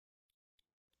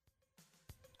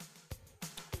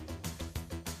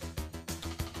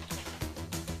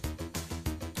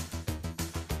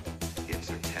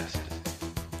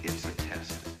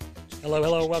Hello,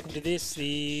 hello, and welcome to this,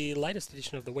 the latest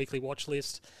edition of the weekly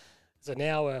Watchlist. It's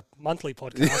now a monthly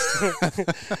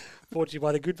podcast brought to you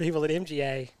by the good people at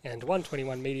MGA and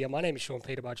 121 Media. My name is Sean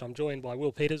Peterbudge. I'm joined by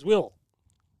Will Peters. Will.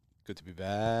 Good to be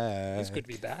back. It's good to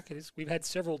be back. We've had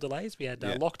several delays. We had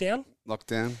lockdown.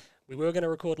 Lockdown. We were going to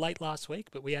record late last week,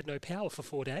 but we had no power for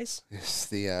 4 days. Yes,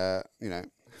 the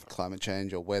climate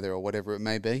change or weather or whatever it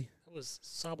may be. It was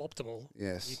suboptimal.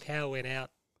 Yes. The power went out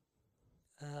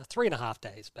 3.5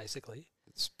 days, basically.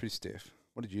 It's pretty stiff.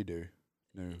 What did you do?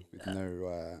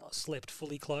 I slept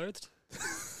fully clothed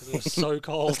because it was so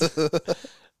cold.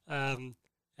 And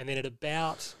then at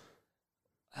about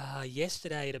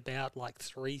yesterday at about like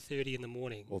 3:30 in the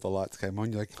morning. All the lights came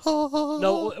on. You're like, oh.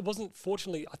 No, it wasn't.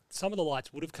 Fortunately, some of the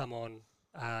lights would have come on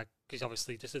because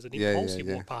obviously just as an impulse, you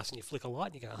walk past and you flick a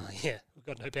light and you go, oh, yeah, we've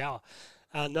got no power.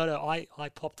 I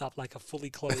popped up like a fully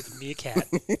clothed meerkat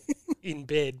in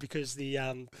bed because the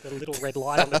little red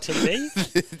light on the TV.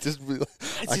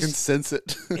 I can sense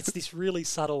it. It's this really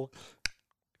subtle.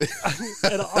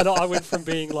 and I went from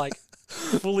being like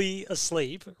fully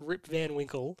asleep, Rip Van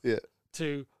Winkle,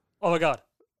 to, oh my God.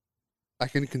 I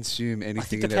can consume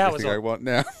anything and power's everything I want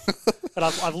now. And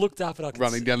I've looked up and I can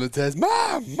running down the stairs,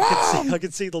 Mom! I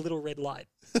can see the little red light.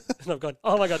 And I've gone,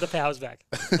 oh my God, the power's back.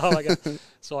 Oh my God.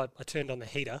 So I turned on the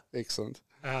heater. Excellent.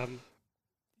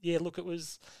 Look, it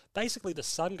was basically the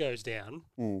sun goes down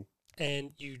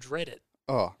and you dread it.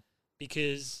 Oh.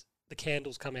 Because the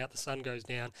candles come out, the sun goes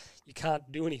down. You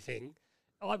can't do anything.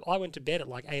 I went to bed at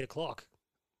like 8 o'clock.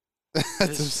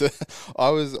 That's absurd.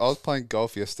 I was playing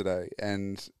golf yesterday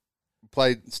and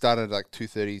started at like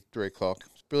 2:30, 3 o'clock.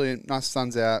 It was brilliant. Nice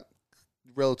sun's out.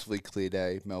 Relatively clear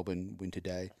day, Melbourne winter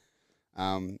day.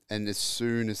 And as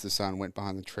soon as the sun went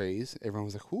behind the trees, everyone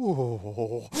was like,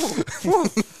 ooh.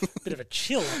 Bit of a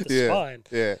chill up the spine.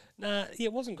 Yeah.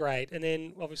 It wasn't great. And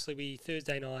then obviously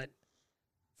Thursday night,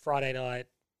 Friday night,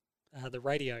 the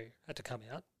radio had to come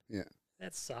out. Yeah.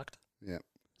 That sucked. Yeah.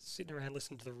 Sitting around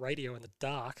listening to the radio in the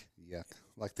dark. Yuck.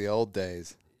 Like the old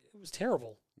days. It was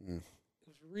terrible. It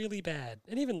was really bad.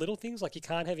 And even little things like you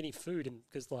can't have any food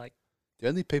because like... The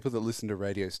only people that listen to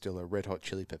radio still are Red Hot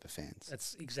Chili Pepper fans.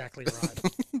 That's exactly right.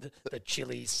 the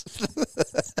Chili's.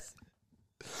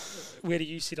 Where do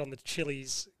you sit on the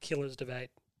Chili's Killers debate?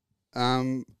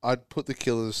 I'd put the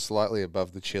Killers slightly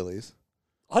above the Chili's.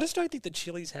 I just don't think the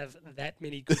Chili's have that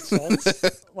many good songs.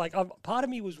 Part of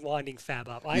me was winding Fab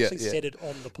up. I actually said it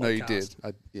on the podcast. No, you did.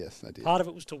 Yes, I did. Part of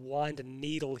it was to wind and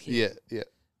needle him. Yeah.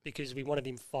 Because we wanted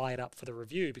him fired up for the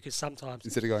review. Because sometimes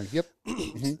instead of going, yep.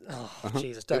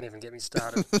 Jesus, don't even get me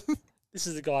started. This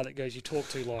is the guy that goes, "You talk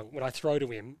too long." When I throw to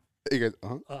him, he goes,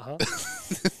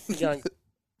 He's going,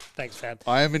 "Thanks, Fab."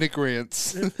 I am in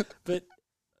agreement. But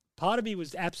part of me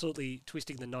was absolutely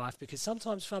twisting the knife because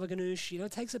sometimes Faber Ganoush,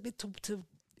 it takes a bit to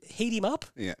heat him up.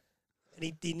 Yeah.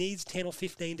 And he needs 10 or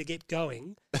 15 to get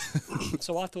going.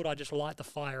 So I thought I'd just light the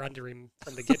fire under him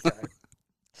from the get-go.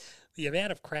 The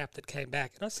amount of crap that came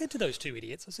back. And I said to those two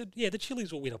idiots, I said, yeah, the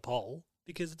Chili's will win a poll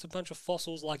because it's a bunch of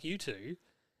fossils like you two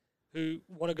who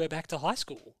want to go back to high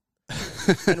school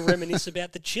and reminisce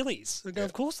about the Chili's. I go,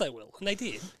 of course they will. And they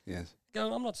did. Yes.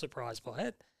 Going, I'm not surprised by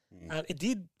it.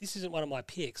 This isn't one of my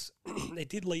picks. It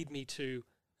did lead me to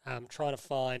trying to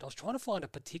find a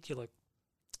particular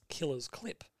Killers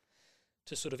clip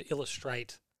to sort of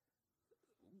illustrate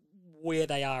where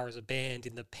they are as a band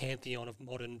in the pantheon of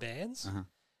modern bands.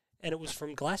 And it was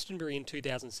from Glastonbury in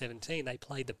 2017. They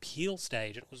played the Peel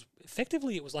stage. It was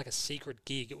like a secret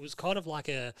gig. It was kind of like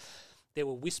there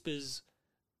were whispers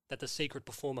that the secret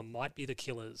performer might be the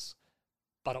Killers,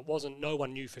 but it wasn't, no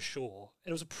one knew for sure.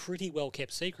 And it was a pretty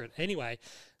well-kept secret. Anyway,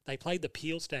 they played the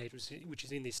Peel stage, which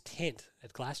is in this tent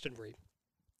at Glastonbury,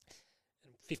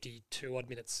 52-odd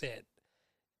minute set.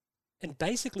 And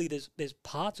basically there's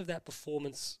parts of that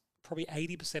performance, probably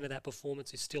 80% of that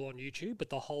performance is still on YouTube, but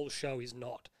the whole show is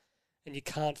not. And you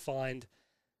can't find,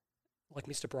 like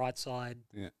Mr. Brightside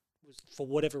was, for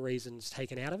whatever reasons,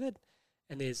 taken out of it.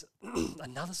 And there's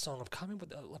another song,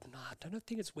 I don't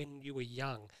think it's When You Were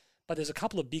Young, but there's a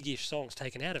couple of big-ish songs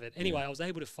taken out of it. Anyway, I was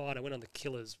able to find, I went on the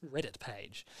Killers Reddit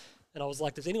page, and I was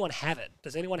like, does anyone have it?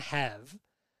 Does anyone have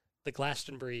the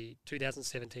Glastonbury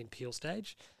 2017 Peel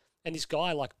stage? And this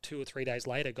guy, like 2 or 3 days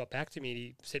later, got back to me and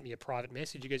he sent me a private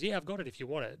message. He goes, yeah, I've got it if you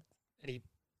want it. And he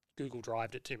Google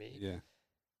Drived it to me. Yeah.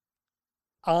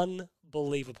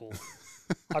 Unbelievable.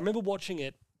 I remember watching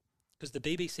it because the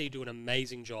BBC do an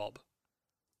amazing job,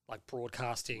 like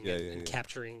broadcasting and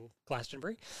capturing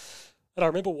Glastonbury. And I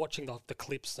remember watching the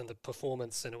clips and the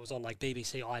performance, and it was on like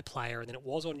BBC iPlayer, and then it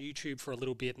was on YouTube for a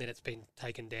little bit, and then it's been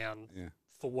taken down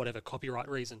for whatever copyright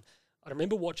reason. I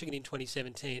remember watching it in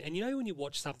 2017, and you know when you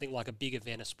watch something like a big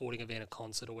event, a sporting event, a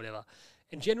concert or whatever,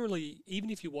 and generally, even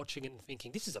if you're watching it and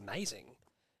thinking, this is amazing,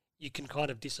 you can kind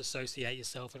of disassociate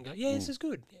yourself and go, yeah, this is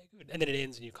good, yeah, good. And then it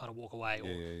ends and you kind of walk away.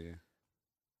 Yeah.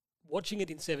 Watching it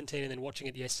in 17 and then watching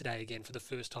it yesterday again for the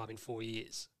first time in 4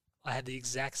 years, I had the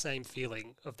exact same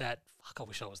feeling of that, fuck, I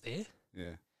wish I was there.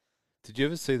 Yeah. Did you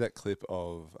ever see that clip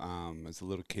of as a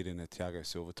little kid in a Thiago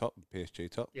Silva top, PSG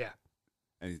top? Yeah.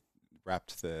 And he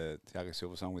rapped the Thiago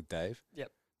Silva song with Dave?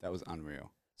 Yep. That was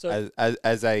unreal. So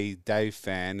As a Dave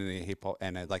fan and a hip hop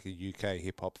and like a UK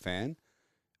hip hop fan,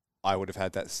 I would have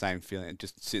had that same feeling,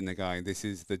 just sitting there going, "This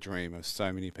is the dream of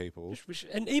so many people."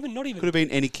 And even not even could have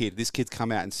been any kid. This kid's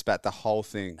come out and spat the whole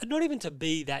thing. And not even to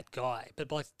be that guy,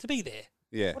 but like to be there.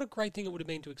 Yeah. What a great thing it would have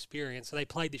been to experience. So they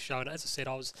played this show, and as I said,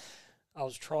 I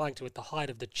was trying to, at the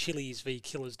height of the Chili's v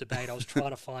Killers debate, I was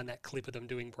trying to find that clip of them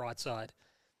doing Brightside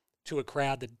to a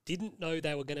crowd that didn't know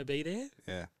they were going to be there.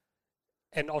 Yeah.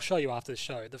 And I'll show you after the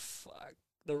show.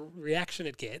 The reaction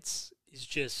it gets is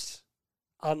just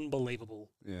unbelievable.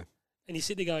 Yeah. And you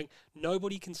sit there going,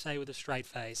 nobody can say with a straight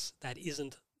face that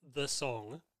isn't the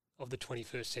song of the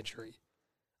 21st century.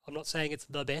 I'm not saying it's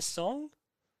the best song.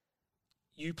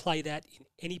 You play that in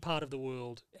any part of the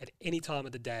world at any time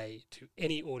of the day to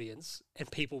any audience and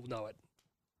people know it.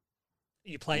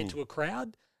 You play it to a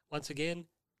crowd, once again,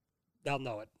 they'll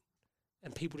know it.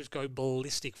 And people just go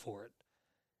ballistic for it.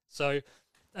 So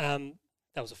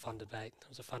that was a fun debate. That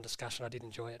was a fun discussion. I did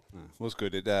enjoy it. It was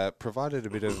good. It provided a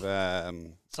bit of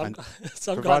some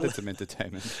provided some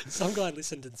entertainment. Some guy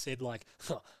listened and said like,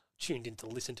 tuned in to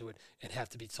listen to it and have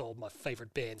to be told my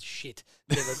favourite band's shit.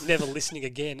 Never listening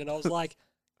again. And I was like,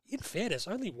 in fairness,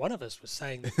 only one of us was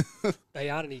saying that they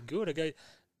aren't any good. I go,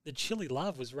 the Chili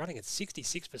Love was running at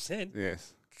 66%.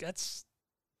 Yes. That's...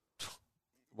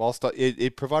 Whilst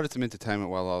it provided some entertainment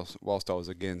whilst I was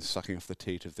again sucking off the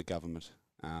teat of the government.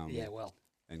 Yeah, well.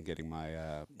 And getting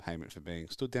my payment for being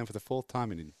stood down for the 4th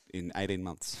time in 18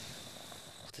 months.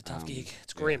 It's a tough gig.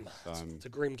 It's grim. Yeah, so it's a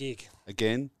grim gig.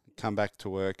 Again, come back to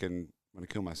work and I'm going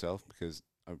to kill myself because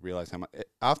I realised how much...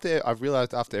 After every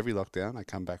lockdown, I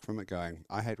come back from it going,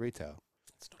 I hate retail.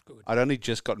 It's not good. I'd only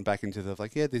just gotten back into the,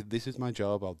 like, yeah, this is my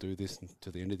job. I'll do this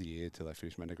until the end of the year, till I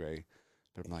finish my degree.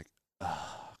 But I'm like,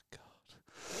 oh, God.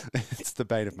 It's the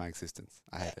bane of my existence.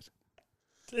 I hate it.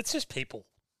 It's just people.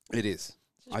 It is.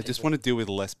 I just want to deal with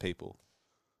less people.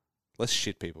 Less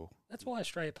shit people. That's why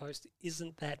Australia Post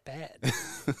isn't that bad.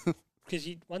 Because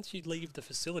once you leave the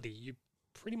facility, you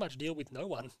pretty much deal with no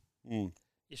one.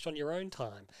 Just on your own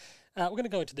time. We're going to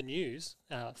go into the news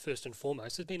first and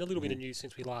foremost. There's been a little bit of news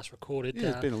since we last recorded. Yeah,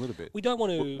 there's been a little bit. We don't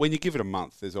want to... When you give it a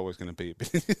month, there's always going to be a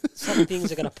bit. Some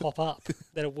things are going to pop up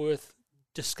that are worth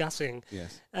discussing.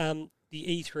 Yes.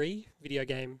 The E3 video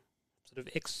game sort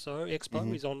of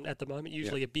expo is on at the moment.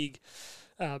 Usually a big...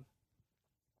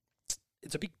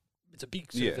 it's a big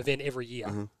sort of event every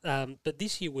year. But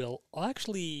this year, Will, I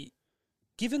actually...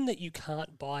 Given that you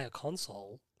can't buy a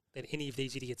console that any of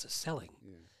these idiots are selling...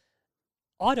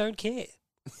 I don't care.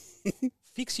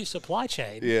 Fix your supply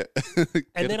chain. Yeah.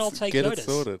 And then I'll take notice. It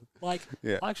sorted. Like,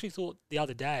 I actually thought the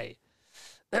other day,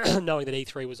 knowing that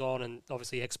E3 was on and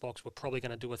obviously Xbox were probably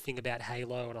going to do a thing about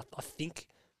Halo, and I think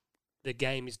the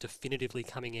game is definitively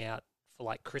coming out for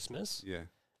like Christmas. Yeah.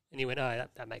 And he went, oh,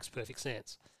 that makes perfect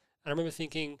sense. And I remember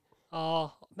thinking,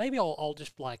 oh, maybe I'll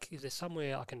just like, is there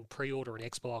somewhere I can pre-order an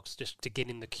Xbox just to get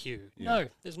in the queue? Yeah. No,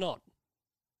 there's not.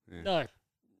 Yeah. No.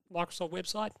 Microsoft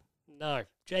website? No.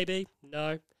 JB?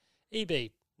 No.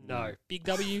 EB? No. Big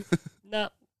W? No.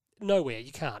 Nowhere.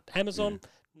 You can't. Amazon?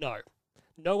 No.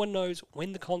 No one knows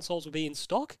when the consoles will be in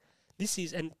stock.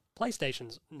 And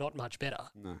PlayStation's not much better.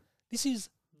 No. This is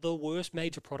the worst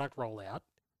major product rollout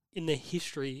in the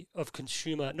history of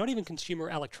consumer, not even consumer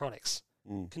electronics,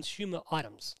 consumer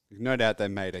items. No doubt they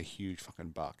made a huge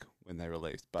fucking buck when they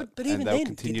released, but even they'll then,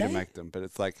 continue to make them. But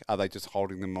it's like, are they just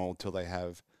holding them all till they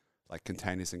have like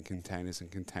containers and containers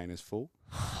and containers full?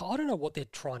 I don't know what they're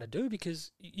trying to do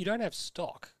because you don't have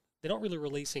stock. They're not really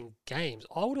releasing games.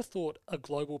 I would have thought a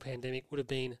global pandemic would have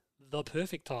been the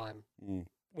perfect time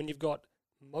when you've got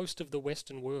most of the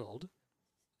Western world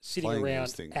sitting Playing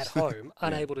around at home,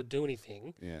 unable to do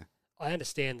anything. Yeah. I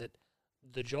understand that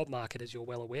the job market, as you're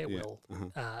well aware, Will,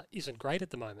 isn't great at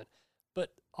the moment.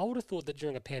 But I would have thought that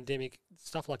during a pandemic,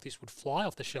 stuff like this would fly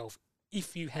off the shelf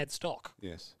if you had stock.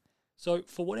 Yes. So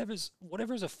for whatever's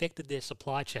affected their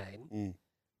supply chain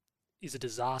is a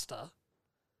disaster.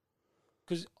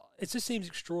 Because it just seems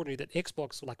extraordinary that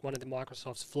Xbox, like one of the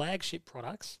Microsoft's flagship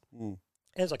products,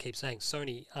 as I keep saying,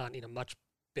 Sony aren't in a much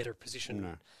better position.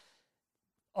 No.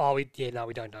 Oh, we don't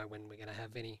know when we're going to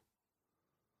have any.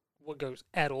 what goes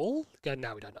at all, go,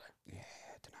 no, we don't know. Yeah,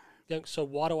 I don't know. So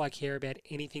why do I care about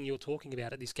anything you're talking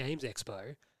about at this Games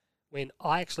Expo when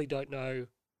I actually don't know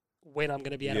when I'm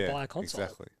going to be able to buy a console?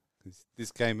 Exactly.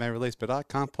 This game may release, but I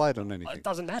can't play it on anything. It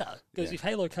doesn't matter, because if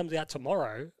Halo comes out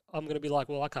tomorrow, I'm going to be like,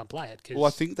 well, I can't play it. Well, I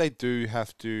think they do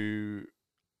have to.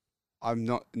 I'm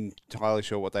not entirely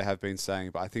sure what they have been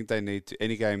saying, but I think they need to.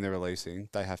 Any game they're releasing,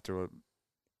 they have to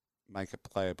make it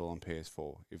playable on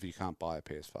PS4 if you can't buy a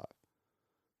PS5.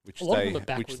 Which a lot of them are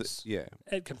backwards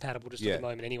compatible just at the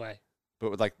moment anyway.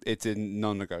 But like it's a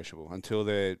non-negotiable until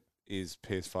there is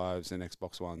PS5s and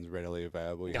Xbox Ones readily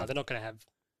available. No, they're not going to have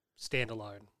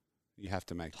standalone. You have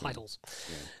to make titles.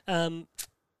 Yeah.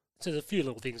 So there's a few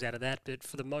little things out of that, but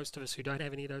for the most of us who don't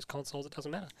have any of those consoles, it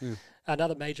doesn't matter. Yeah.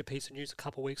 Another major piece of news a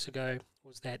couple of weeks ago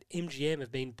was that MGM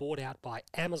have been bought out by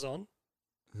Amazon.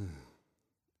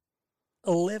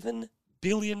 $11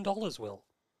 billion, Will.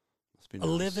 Must be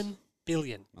nice. $11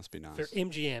 billion. Must be nice. For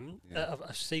MGM,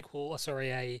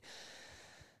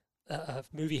 a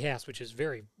movie house which is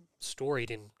very storied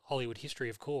in Hollywood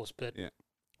history, of course, but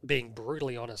being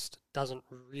brutally honest, doesn't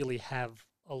really have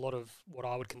a lot of what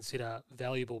I would consider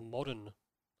valuable modern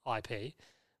IP.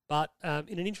 But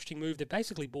in an interesting move, they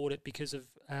basically bought it because of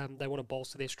they want to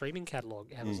bolster their streaming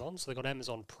catalogue, Amazon. So they got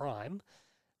Amazon Prime,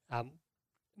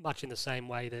 much in the same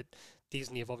way that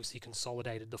Disney have obviously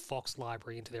consolidated the Fox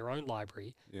library into their own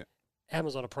library. Yeah.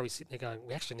 Amazon are probably sitting there going,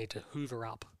 we actually need to hoover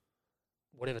up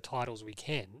whatever titles we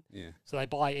can. Yeah. So they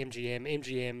buy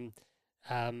MGM.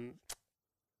 MGM,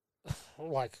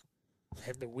 like,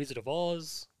 have the Wizard of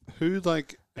Oz. Who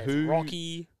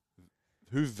Rocky.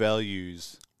 Who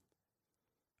values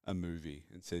a movie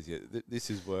and says, this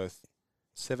is worth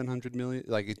 700 million?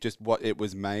 Like, it's just what it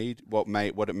was made, what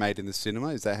it made in the cinema.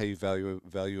 Is that how you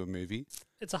value a movie?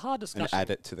 It's a hard discussion. And add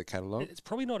it to the catalog. It's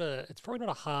probably not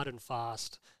a hard and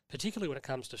fast, particularly when it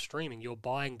comes to streaming. You're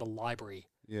buying the library.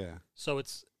 Yeah. So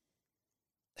it's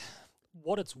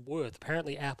what it's worth.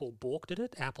 Apparently, Apple balked at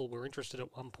it. Apple were interested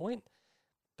at one point,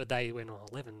 but they went on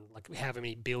 11, like however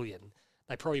many billion.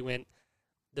 They probably went,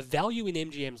 the value in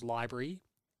MGM's library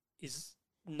is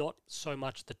not so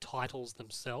much the titles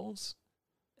themselves,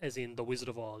 as in the Wizard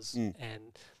of Oz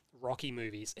and Rocky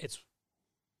movies.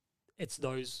 It's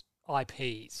those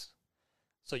IPs.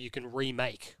 So you can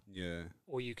remake,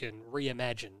 or you can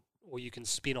reimagine, or you can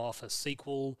spin off a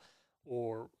sequel,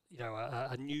 or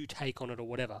a new take on it, or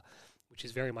whatever, which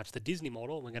is very much the Disney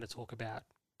model. We're going to talk about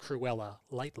Cruella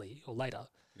later.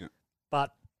 Yeah.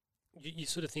 But you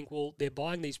sort of think, well, they're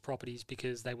buying these properties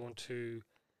because they want to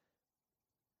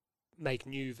make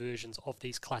new versions of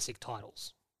these classic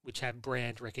titles, which have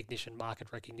brand recognition, market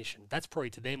recognition. That's probably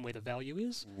to them where the value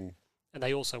is. And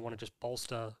they also want to just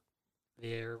bolster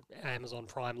their Amazon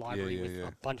Prime library with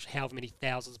a bunch, however many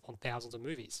thousands upon thousands of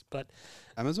movies. But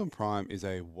Amazon Prime is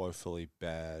a woefully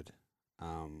bad.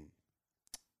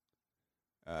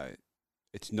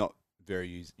 It's not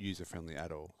very user friendly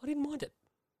at all. I didn't mind it.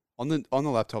 On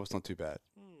the laptop, it's not too bad,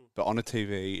 but on a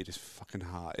TV, it is fucking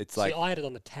hard. It's like I had it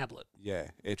on the tablet. Yeah,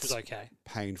 it's which was okay.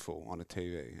 Painful on a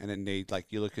TV, and it need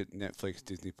you look at Netflix,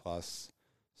 Disney Plus,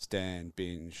 Stan,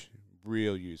 Binge,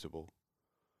 real usable.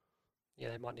 Yeah,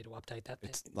 they might need to update that.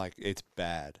 It's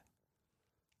bad.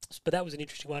 But that was an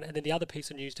interesting one. And then the other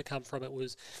piece of news to come from it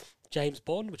was James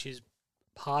Bond, which is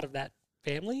part of that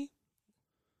family,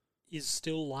 is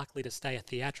still likely to stay a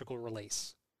theatrical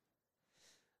release.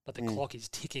 But the clock is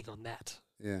ticking on that.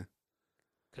 Yeah.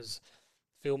 Because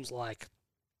films like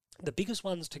the biggest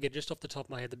ones to get just off the top of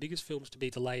my head, the biggest films to be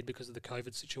delayed because of the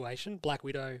COVID situation, Black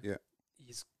Widow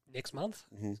is next month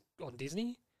on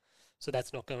Disney. So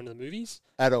that's not going to the movies.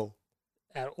 At all.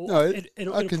 No,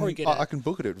 it'll probably get I can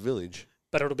book it at Village.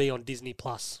 But it'll be on Disney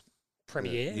Plus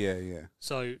Premiere. Yeah.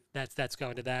 So that's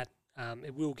going to that.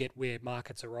 It will get where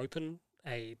markets are open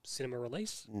a cinema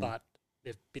release, but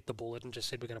they've bit the bullet and just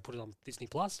said we're going to put it on Disney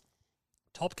Plus.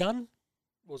 Top Gun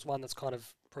was one that's kind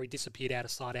of probably disappeared out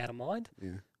of sight, out of mind.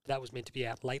 Yeah. That was meant to be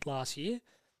out late last year.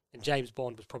 And James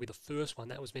Bond was probably the first one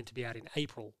that was meant to be out in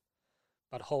April.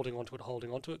 But holding on to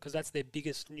it, because that's their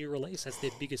biggest new release. That's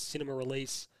their biggest cinema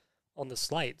release on the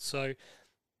slate. So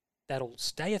that'll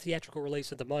stay a theatrical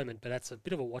release at the moment, but that's a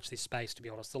bit of a watch this space, to be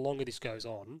honest. The longer this goes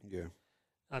on,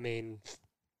 I mean,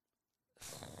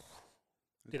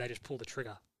 did they just pull the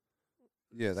trigger?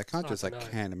 Yeah, they can't just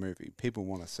can a movie. People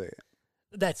want to see it.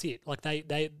 That's it. Like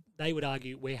they would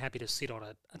argue we're happy to sit on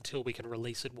it until we can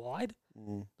release it wide.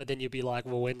 But then you'd be like,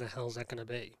 well, when the hell's that going to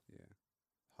be? Yeah,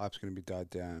 hype's going to be died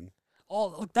down.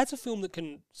 Oh, look, that's a film that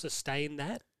can sustain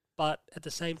that. But at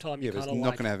the same time, you kind of it's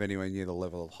not going to have anywhere near the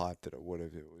level of hype that it would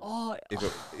have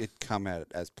if it come out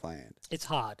as planned. It's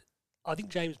hard. I think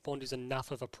James Bond is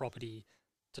enough of a property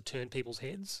to turn people's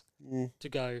heads to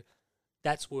go,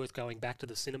 that's worth going back to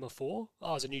the cinema for.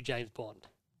 Oh, there's a new James Bond.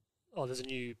 Oh, there's a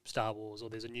new Star Wars, or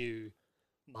there's a new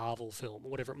Marvel film,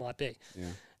 or whatever it might be.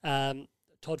 Yeah.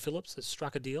 Todd Phillips has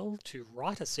struck a deal to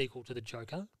write a sequel to The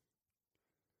Joker.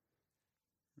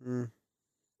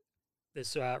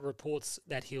 There's reports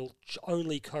that he'll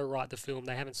only co-write the film.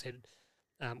 They haven't said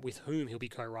with whom he'll be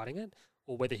co-writing it,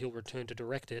 or whether he'll return to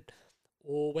direct it,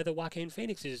 or whether Joaquin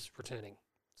Phoenix is returning.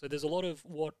 So there's a lot of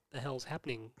what the hell's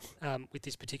happening with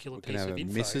this particular piece of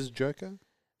info. Mrs. Joker?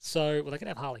 So, well, they could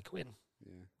have Harley Quinn.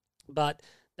 Yeah. But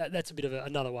that's a bit of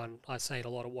another one I say it a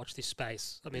lot of Watch This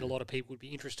Space. I mean, a lot of people would be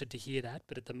interested to hear that,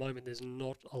 but at the moment there's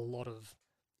not a lot of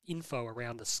info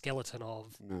around the skeleton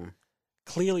of... No.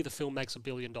 Clearly the film makes $1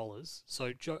 billion.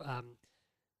 So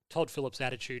Todd Phillips'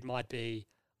 attitude might be,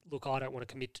 look, I don't want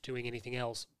to commit to doing anything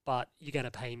else, but you're going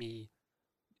to pay me...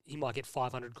 He might get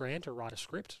 $500,000 to write a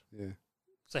script. Yeah.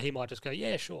 So he might just go,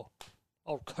 yeah, sure.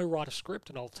 I'll co-write a script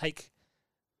and I'll take...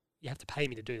 You have to pay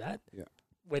me to do that. Yeah.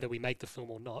 Whether we make the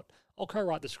film or not. I'll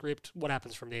co-write the script. What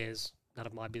happens from there is none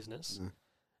of my business.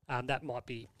 No. That might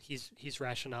be his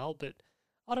rationale, but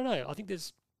I don't know. I think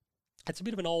it's a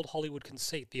bit of an old Hollywood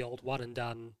conceit, the old one and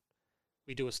done.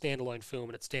 We do a standalone film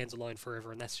and it stands alone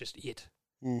forever and that's just it.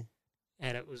 And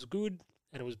it was good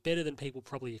and it was better than people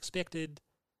probably expected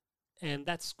and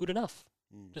that's good enough.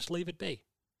 Just leave it be.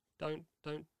 Don't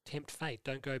tempt fate.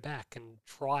 Don't go back and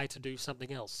try to do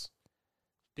something else.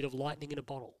 Bit of lightning in a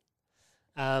bottle.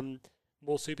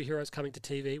 More superheroes coming to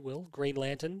TV, Will. Green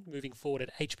Lantern moving forward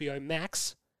at HBO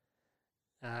Max,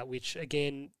 which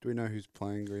again... Do we know who's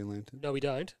playing Green Lantern? No, we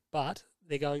don't, but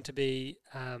they're going to be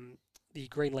the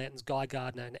Green Lanterns Guy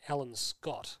Gardner and Alan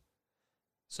Scott.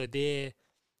 So if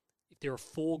there are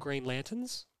 4 Green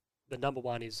Lanterns, the number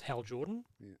one is Hal Jordan.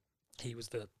 Yeah. He was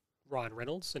the Ryan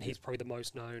Reynolds, and he's probably the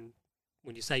most known.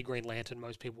 When you say Green Lantern,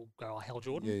 most people go, oh, Hal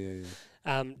Jordan.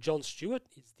 Yeah. John Stewart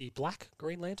is the Black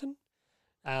Green Lantern,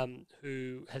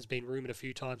 who has been rumoured a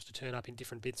few times to turn up in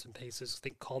different bits and pieces. I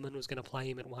think Common was going to play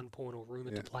him at one point, or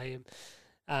rumoured to play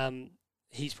him.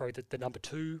 He's probably the number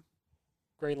 2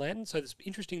 Green Lantern. So it's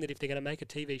interesting that if they're going to make a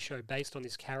TV show based on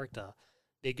this character,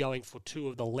 they're going for 2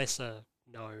 of the lesser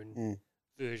known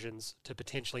versions to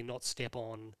potentially not step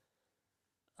on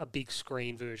a big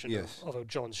screen version of a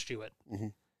John Stewart.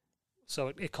 So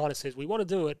it kind of says, we want to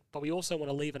do it, but we also want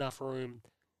to leave enough room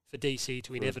for DC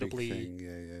to inevitably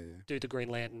do the Green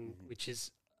Lantern, which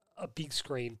is a big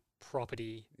screen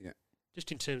property,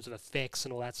 just in terms of effects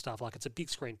and all that stuff. Like, it's a big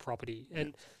screen property.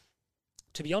 And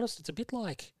to be honest, it's a bit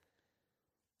like,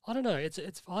 I don't know,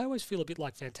 I always feel a bit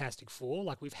like Fantastic Four.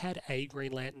 Like, we've had a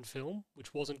Green Lantern film,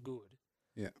 which wasn't good.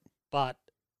 Yeah. But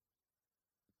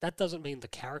that doesn't mean the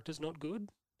character's not good.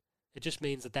 It just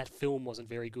means that film wasn't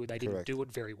very good. They didn't do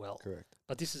it very well. Correct.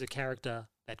 But this is a character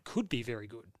that could be very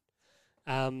good.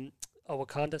 A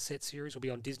Wakanda set series will be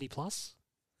on Disney Plus.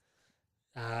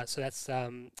 So that's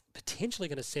potentially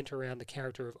going to centre around the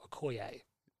character of Okoye.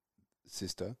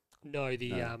 Sister? No,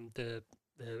 the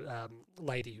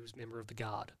lady who's a member of the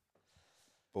Guard.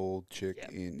 Bald chick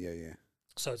in,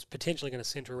 So it's potentially going to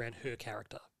centre around her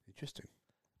character. Interesting.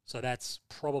 So that's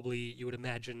probably, you would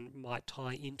imagine, might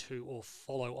tie into or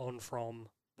follow on from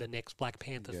the next Black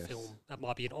Panther film. That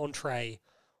might be an entree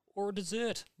or a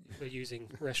dessert if we're using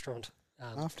restaurant.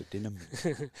 After dinner.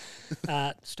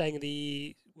 Staying in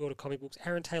the world of comic books,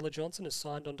 Aaron Taylor Johnson has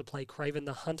signed on to play Kraven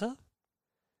the Hunter,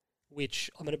 which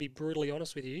I'm going to be brutally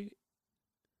honest with you.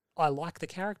 I like the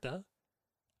character.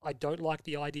 I don't like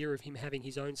the idea of him having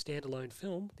his own standalone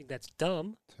film. I think that's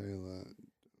dumb. Taylor...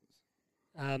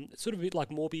 It's sort of a bit like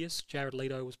Morbius. Jared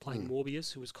Leto was playing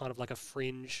Morbius, who was kind of like a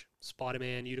fringe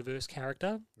Spider-Man universe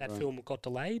character. That film got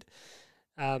delayed.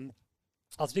 I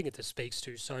was thinking this speaks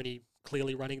to Sony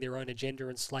clearly running their own agenda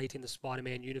and slate in the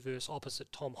Spider-Man universe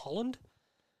opposite Tom Holland.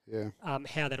 Yeah.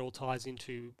 How that all ties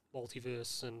into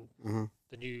multiverse and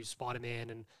the new Spider-Man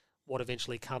and what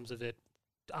eventually comes of it.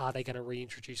 Are they going to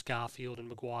reintroduce Garfield and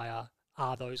Maguire?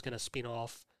 Are those going to spin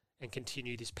off and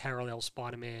continue this parallel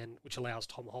Spider-Man, which allows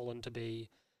Tom Holland to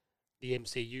be the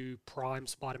MCU prime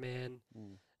Spider-Man?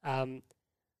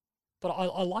 But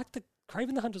I like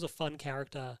Kraven the Hunter's a fun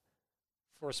character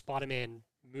for a Spider-Man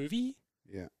movie.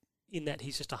 Yeah. In that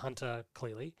he's just a hunter,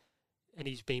 clearly, and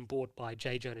he's been brought by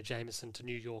J. Jonah Jameson to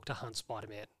New York to hunt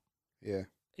Spider-Man. Yeah.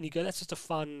 And you go, that's just a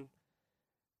fun,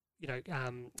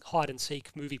 hide-and-seek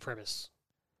movie premise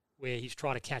where he's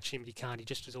trying to catch him, but he can't. He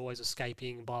just is always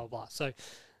escaping, blah, blah, blah. So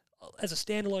as a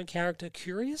standalone character,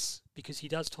 curious, because he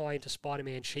does tie into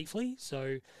Spider-Man chiefly.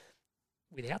 So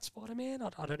without Spider-Man,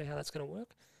 I don't know how that's going to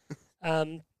work.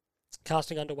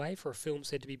 casting underway for a film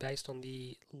said to be based on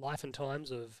the life and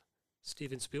times of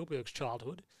Steven Spielberg's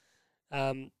childhood.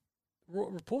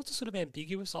 Reports are sort of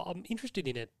ambiguous. I'm interested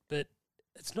in it, but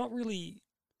it's not really.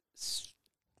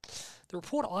 The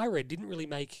report I read didn't really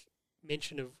make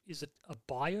mention of, is it a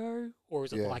bio or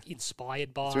is it like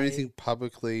inspired by? Is there anything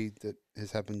publicly that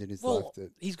has happened in his life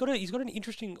that he's got an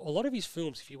interesting, a lot of his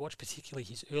films, if you watch particularly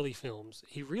his early films,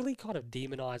 he really kind of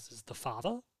demonizes the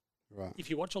father. Right. If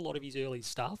you watch a lot of his early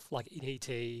stuff, like in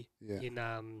E.T., in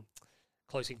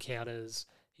Close Encounters,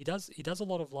 he does a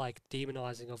lot of like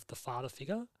demonizing of the father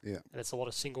figure. Yeah. And it's a lot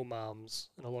of single mums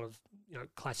and a lot of,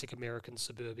 classic American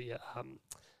suburbia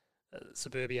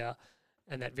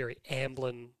and that very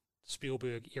Amblin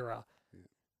Spielberg era. Yeah.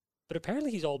 But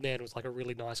apparently his old man was like a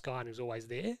really nice guy and he was always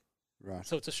there. Right.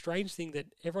 So it's a strange thing that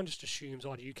everyone just assumes,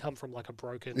 do you come from like a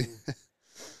broken...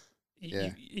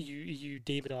 you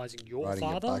demonising your riding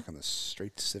father? Riding your bike on the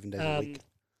street 7 days a week.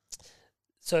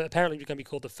 So apparently it's going to be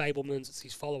called The Fabelmans. It's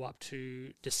his follow-up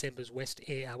to December's West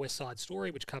Side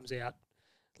Story, which comes out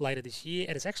later this year.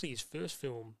 And it's actually his first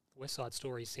film, West Side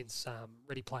Story, since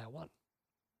Ready Player One,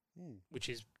 which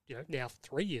is now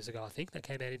 3 years ago, I think. That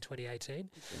came out in 2018.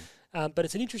 Okay. But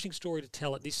it's an interesting story to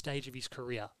tell at this stage of his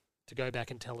career, to go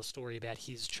back and tell a story about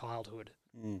his childhood.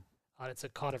 It's a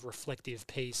kind of reflective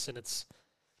piece, and it's...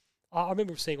 I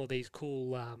remember seeing all these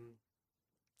cool...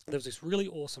 there was this really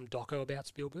awesome doco about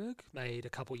Spielberg made a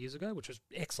couple years ago, which was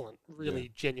excellent,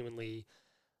 really genuinely...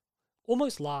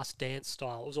 almost Last Dance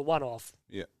style. It was a one-off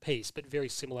piece, but very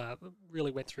similar.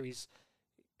 Really went through his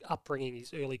upbringing,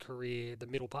 his early career, the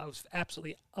middle part. It was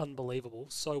absolutely unbelievable.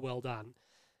 So well done.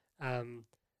 And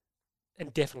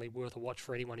definitely worth a watch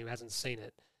for anyone who hasn't seen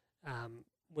it.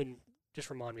 Just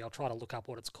remind me, I'll try to look up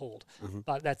what it's called.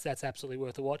 But that's absolutely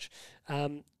worth a watch.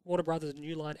 Warner Brothers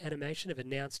New Line Animation have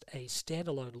announced a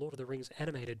standalone Lord of the Rings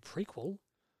animated prequel,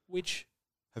 which...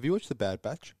 Have you watched The Bad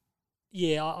Batch?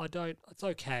 Yeah, I don't... It's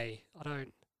okay. I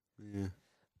don't... Yeah.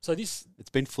 So this... It's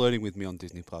been flirting with me on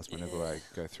Disney Plus whenever I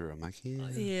go through. I'm like,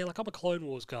 yeah, like I'm a Clone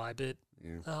Wars guy, but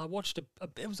I watched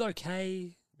it was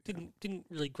okay. Didn't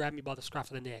really grab me by the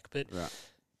scruff of the neck, but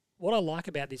what I like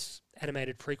about this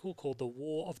animated prequel called The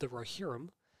War of the Rohirrim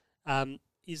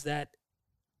is that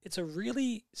it's a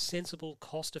really sensible,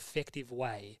 cost-effective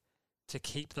way to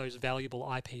keep those valuable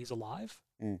IPs alive.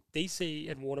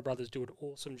 DC and Warner Brothers do an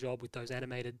awesome job with those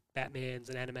animated Batmans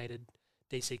and animated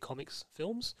DC Comics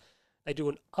films. They do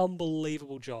an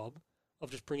unbelievable job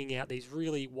of just bringing out these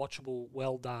really watchable,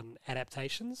 well-done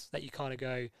adaptations that you kind of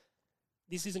go,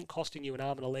 this isn't costing you an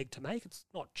arm and a leg to make. It's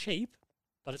not cheap,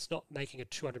 but it's not making a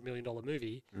 $200 million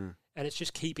movie. And it's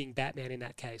just keeping Batman in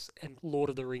that case and Lord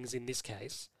of the Rings in this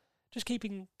case, just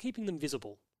keeping them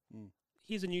visible.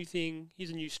 Here's a new thing. Here's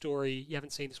a new story. You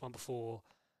haven't seen this one before.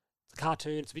 It's a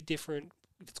cartoon. It's a bit different.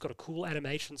 It's got a cool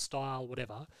animation style,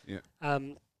 whatever.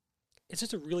 It's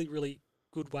just a really, really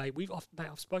good way.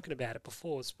 I've spoken about it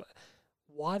before.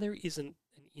 Why there isn't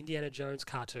an Indiana Jones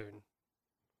cartoon?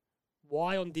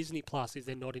 Why on Disney Plus is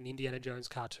there not an Indiana Jones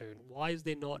cartoon? Why is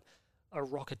there not a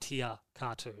Rocketeer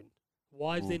cartoon?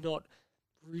 Why is there not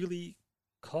really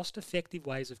cost-effective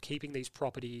ways of keeping these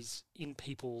properties in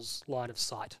people's line of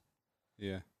sight?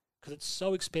 Yeah. Because it's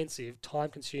so expensive,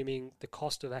 time-consuming, the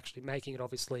cost of actually making it,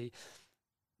 obviously,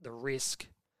 the risk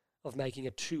of making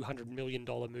a $200 million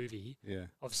movie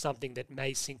of something that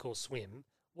may sink or swim,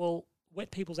 well,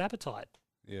 whet people's appetite.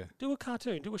 Yeah. Do a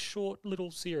cartoon, do a short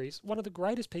little series. One of the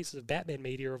greatest pieces of Batman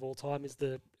media of all time is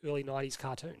the early 90s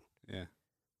cartoon. Yeah.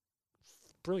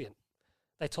 Brilliant.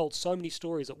 They told so many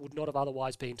stories that would not have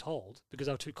otherwise been told because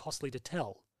they were too costly to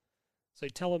tell. So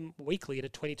you tell them weekly in a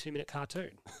 22-minute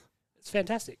cartoon. It's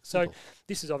fantastic. So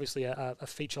this is obviously a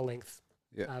feature-length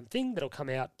thing that'll come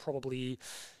out probably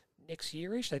next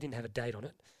year-ish. They didn't have a date on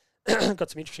it. Got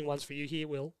some interesting ones for you here,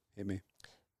 Will. Hit me.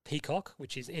 Peacock,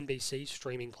 which is NBC's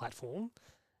streaming platform.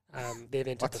 They've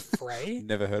entered the fray.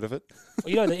 Never heard of it. Well,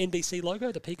 you know the NBC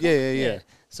logo, the Peacock? Yeah.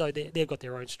 So they've got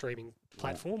their own streaming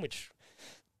platform, which,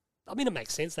 I mean, it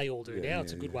makes sense. They all do now.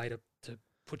 It's a good way to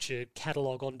put your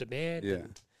catalogue on demand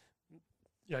and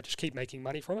just keep making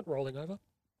money from it, rolling over.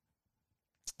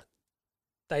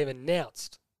 They've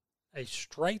announced a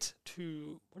straight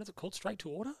to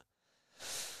order?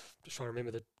 Just trying to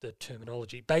remember the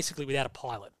terminology. Basically, without a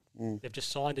pilot. They've just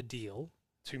signed a deal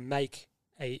to make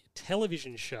a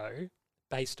television show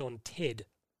based on Ted.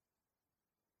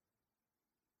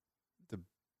 The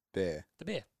bear.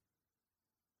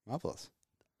 Marvellous.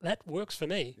 That works for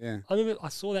me. Yeah. I remember I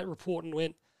saw that report and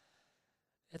went,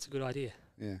 that's a good idea.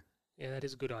 Yeah. Yeah, that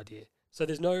is a good idea. So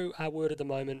there's no word at the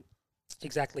moment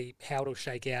exactly how it'll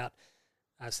shake out.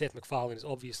 Seth MacFarlane is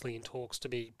obviously in talks to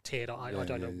be Ted. I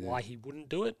don't know why he wouldn't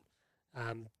do it,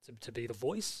 to be the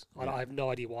voice. I have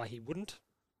no idea why he wouldn't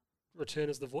return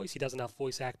as the voice. He does enough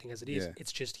voice acting as it is.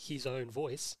 It's just his own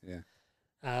voice.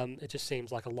 It just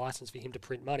seems like a license for him to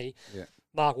print money.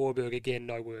 Mark Wahlberg, again,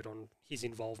 no word on his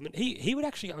involvement. He would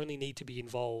actually only need to be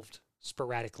involved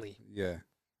sporadically.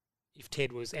 If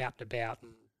Ted was out and about.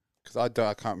 Because I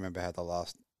can't remember how the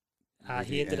last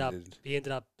he ended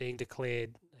up being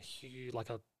declared like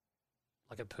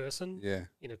a person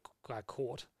in a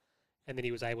court, and then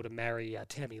he was able to marry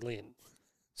Tammy Lynn.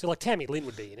 So like Tammy Lynn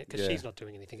would be in it because she's not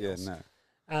doing anything else.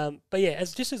 But yeah,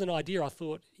 as an idea, I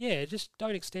thought, just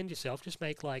don't extend yourself. Just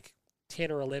make like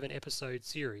 10 or 11 episode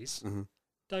series.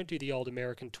 Don't do the old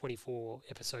American 24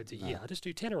 episodes a year. Just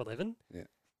do 10 or 11.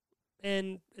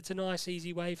 And it's a nice,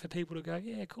 easy way for people to go,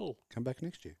 cool. Come back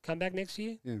next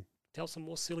year. Tell some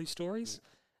more silly stories.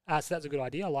 So that's a good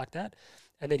idea. I like that.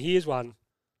 And then here's one.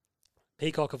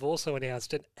 Peacock have also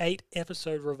announced an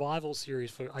 8-episode revival series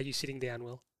for, are you sitting down,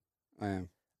 Will? I am.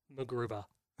 MacGruber.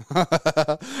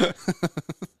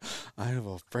 I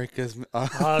will break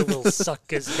I will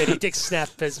suck as many dick snap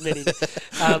as many.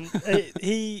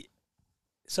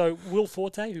 So Will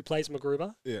Forte, who plays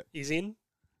MacGruber, is in.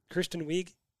 Kristen Wiig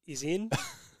is in.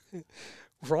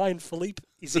 Ryan Philippe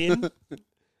is in.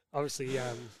 Obviously,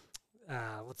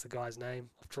 what's the guy's name?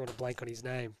 I've drawn a blank on his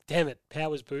name. Damn it.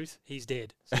 Powers Booth, he's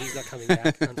dead. So he's not coming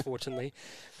back, unfortunately.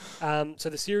 So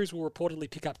the series will reportedly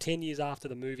pick up 10 years after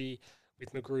the movie,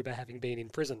 with MacGruber having been in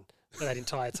prison for that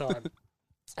entire time.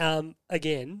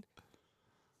 Again,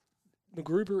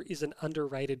 MacGruber is an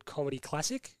underrated comedy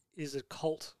classic, is a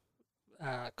cult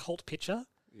picture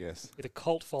with a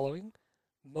cult following.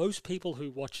 Most people who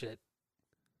watch it,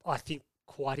 I think,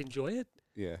 quite enjoy it.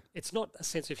 It's not a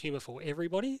sense of humour for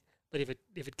everybody, but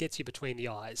if it gets you between the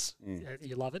eyes,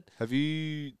 you love it. Have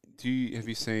you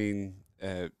seen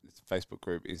Facebook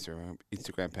group,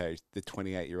 Instagram page, the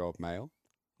 28-year-old male?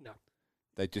 No.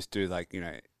 They just do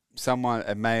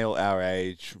a male our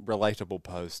age, relatable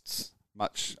posts,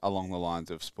 much along the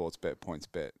lines of sports bet, points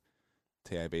bet,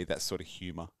 TAB, that sort of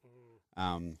humour.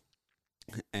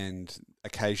 And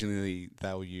occasionally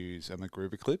they'll use a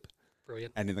MacGruber clip.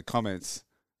 Brilliant. And in the comments,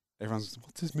 everyone's,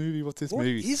 what's this movie? What is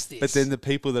this? But then the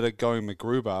people that are going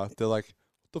MacGruber, they're like,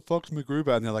 what the fuck's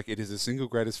MacGruber? And they're like, it is the single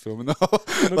greatest film in the whole...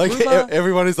 like,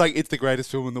 everyone is like, it's the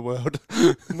greatest film in the world.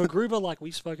 MacGruber, like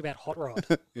we spoke about Hot Rod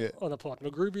on the pod.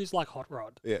 MacGruber is like Hot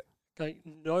Rod.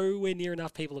 Nowhere near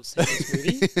enough people have seen this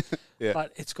movie,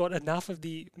 but it's got enough of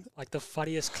the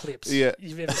funniest clips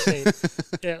you've ever seen.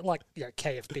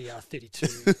 KFBR 32,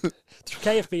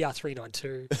 KFBR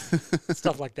 392,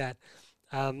 stuff like that.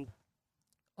 I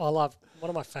love one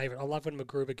of my favorite. I love when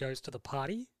MacGruber goes to the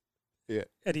party,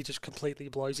 and he just completely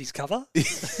blows his cover.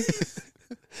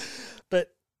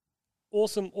 But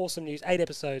awesome news. 8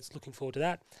 episodes. Looking forward to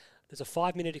that. There's a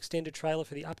 5-minute extended trailer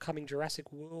for the upcoming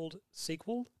Jurassic World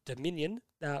sequel, Dominion,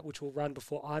 which will run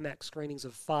before IMAX screenings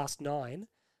of Fast 9.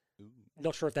 Ooh.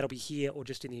 Not sure if that'll be here or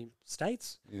just in the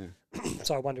States.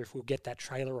 So I wonder if we'll get that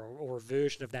trailer or a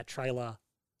version of that trailer,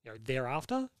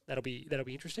 thereafter. That'll be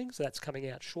interesting. So that's coming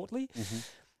out shortly.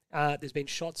 There's been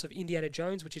shots of Indiana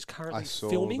Jones, which is currently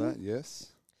filming. I saw that,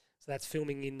 yes. So that's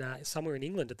filming in somewhere in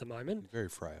England at the moment. Very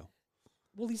frail.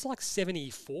 Well, he's like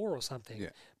 74 or something.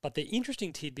 But the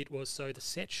interesting tidbit was, so the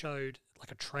set showed like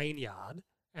a train yard,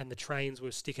 and the trains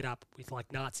were stickered up with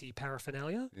like Nazi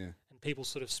paraphernalia. And people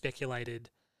sort of speculated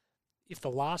if the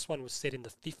last one was set in the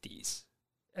 50s,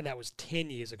 and that was 10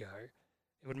 years ago,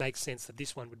 it would make sense that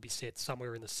this one would be set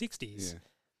somewhere in the 60s.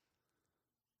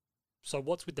 So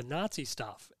what's with the Nazi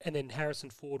stuff? And then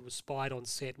Harrison Ford was spied on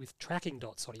set with tracking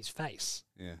dots on his face.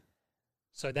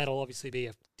 So that'll obviously be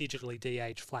a digitally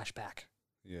de-aged flashback.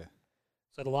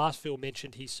 So the last film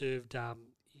mentioned he served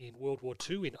in World War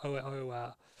II in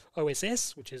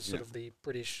OSS, which is sort of the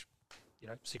British,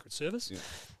 Secret Service.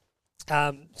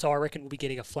 So I reckon we'll be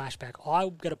getting a flashback.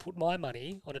 I'm going to put my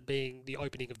money on it being the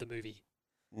opening of the movie.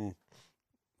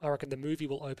 I reckon the movie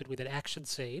will open with an action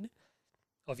scene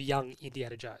of young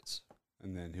Indiana Jones.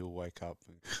 And then he'll wake up.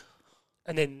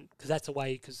 And then, because that's a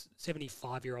way, because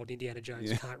 75-year-old Indiana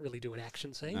Jones can't really do an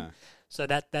action scene. So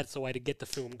that's a way to get the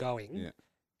film going,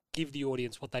 give the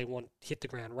audience what they want, hit the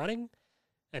ground running,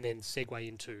 and then segue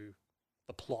into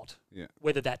the plot.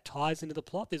 Whether that ties into the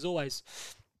plot, there's always...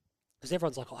 Because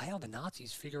everyone's like, how are the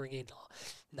Nazis figuring in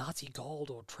Nazi gold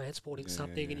or transporting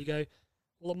something? And you go,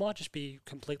 well, it might just be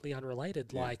completely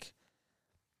unrelated, like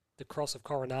the Cross of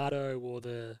Coronado or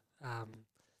the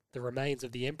remains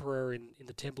of the Emperor in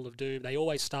the Temple of Doom. They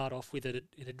always start off with an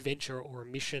adventure or a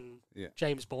mission,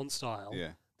 James Bond style,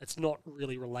 that's not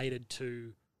really related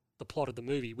to the plot of the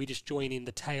movie. We just join in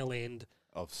the tail end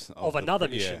of another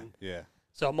mission. Yeah.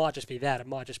 So it might just be that. It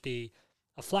might just be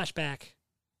a flashback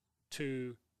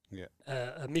to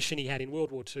a mission he had in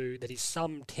World War II that is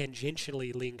some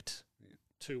tangentially linked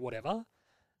to whatever.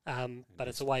 But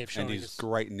it's a way of showing and his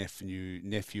great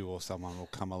nephew or someone will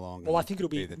come along. Well, I think it'll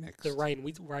be the next. the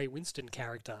Ray Winston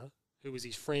character, who was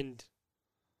his friend,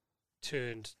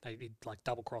 they like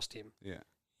double crossed him. Yeah.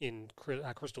 In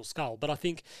Crystal Skull, but I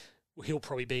think he'll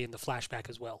probably be in the flashback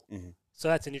as well. Mm-hmm. So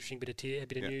that's an interesting bit of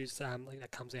news. I think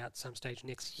that comes out some stage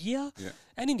next year. Yeah.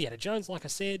 And Indiana Jones, like I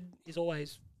said, is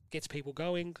always gets people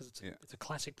going because it's a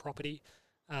classic property.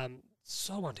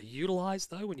 So underutilized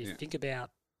though when you think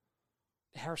about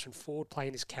Harrison Ford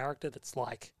playing this character that's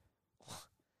like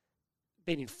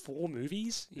been in 4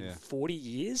 movies in 40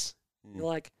 years. You're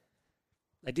like,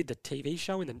 they did the TV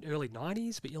show in the early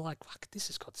 90s, but you're like, fuck, this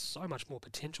has got so much more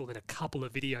potential than a couple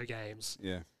of video games.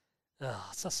 Yeah.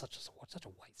 It's such a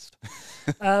waste.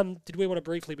 Did we want to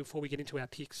briefly, before we get into our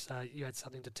picks, you had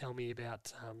something to tell me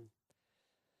about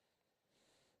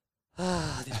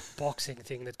this boxing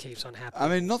thing that keeps on happening?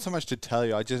 I mean, not so much to tell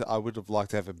you. I would have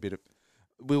liked to have a bit of...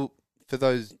 For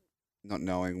those not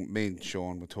knowing, me and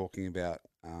Sean were talking about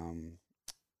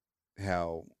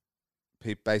how...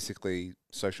 basically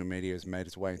social media has made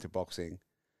its way into boxing,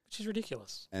 which is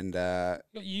ridiculous. And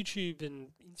you got YouTube and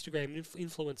Instagram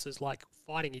influencers like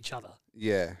fighting each other.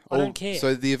 Yeah, I don't care.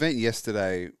 So the event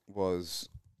yesterday was,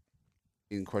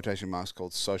 in quotation marks,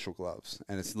 called Social Gloves,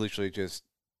 and it's literally just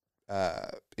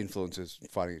influencers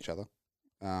fighting each other.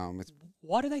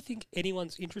 Why do they think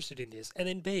anyone's interested in this? And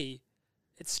then B,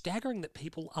 it's staggering that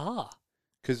people are.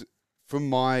 Because from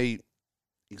my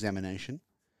examination,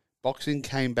 boxing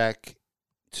came back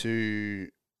to,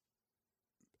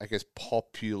 I guess,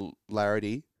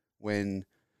 popularity when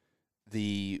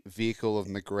the vehicle of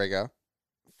McGregor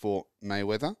fought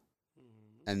Mayweather,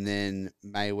 and then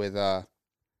Mayweather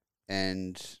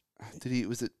and did he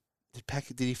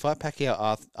fight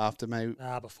Pacquiao after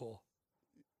Mayweather? Before.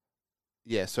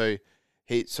 Yeah, so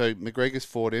McGregor's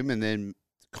fought him, and then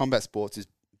combat sports is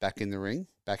back in the ring,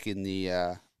 back in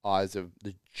the eyes of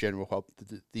the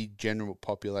general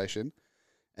population,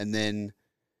 and then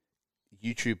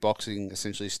YouTube boxing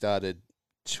essentially started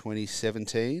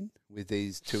 2017 with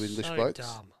these 2 English blokes,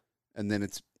 dumb. and then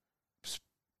it's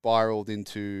spiraled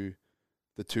into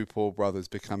the 2 Paul brothers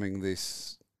becoming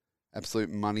this absolute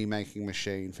money-making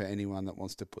machine for anyone that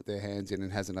wants to put their hands in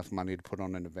and has enough money to put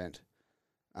on an event.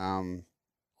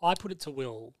 I put it to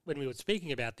Will when we were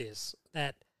speaking about this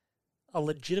that a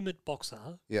legitimate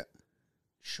boxer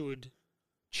should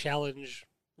challenge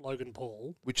Logan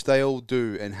Paul, which they all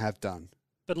do and have done.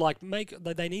 But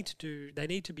they need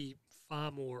to be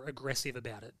far more aggressive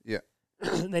about it. Yeah.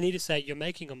 They need to say you're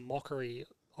making a mockery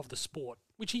of the sport,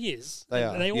 which he is. They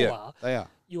are. They all are. They are.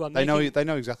 They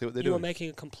know exactly what they're doing. You are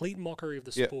making a complete mockery of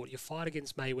the sport. Your fight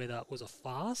against Mayweather was a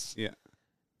farce. Yeah.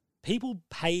 People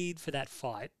paid for that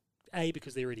fight, A,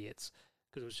 because they're idiots,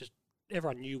 because it was just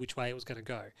everyone knew which way it was going to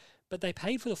go. But they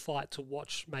paid for the fight to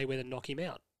watch Mayweather knock him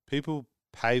out. People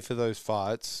pay for those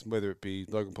fights, whether it be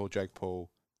Logan Paul, Jake Paul,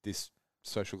 this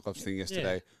Social Gloves thing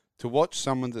yesterday, to watch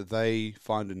someone that they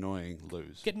find annoying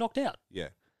lose. Get knocked out. Yeah.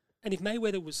 And if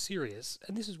Mayweather was serious,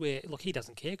 and this is where, look, he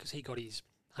doesn't care because he got his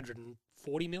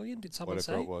 140 million, did someone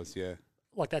say? Whatever it was, yeah.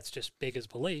 Like, that's just beggars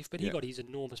belief, but he got his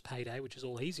enormous payday, which is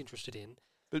all he's interested in.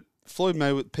 But Floyd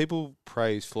Mayweather, people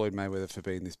praise Floyd Mayweather for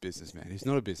being this businessman. He's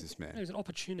not a businessman. No, he's an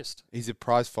opportunist. He's a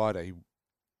prize fighter.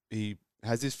 He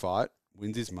has his fight,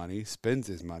 wins his money, spends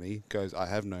his money, goes, I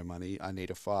have no money, I need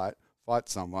a fight,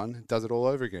 fights someone, does it all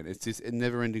over again. It's this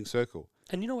never-ending circle.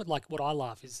 And you know what I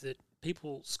laugh is that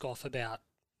people scoff about,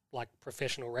 like,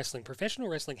 professional wrestling. Professional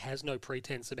wrestling has no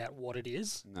pretense about what it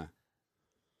is. No.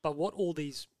 But what all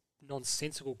these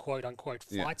nonsensical quote-unquote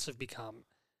fights have become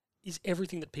is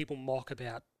everything that people mock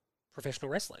about professional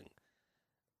wrestling.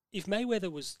 If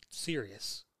Mayweather was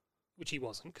serious, which he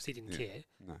wasn't because he didn't care,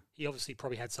 he obviously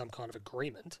probably had some kind of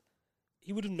agreement,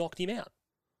 he would have knocked him out.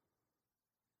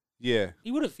 Yeah.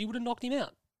 He would have knocked him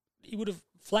out. He would have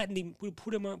flattened him, would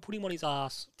have put him on his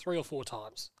ass 3 or 4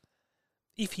 times.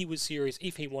 If he was serious,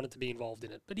 if he wanted to be involved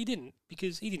in it. But he didn't,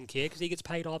 because he didn't care, because he gets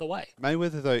paid either way.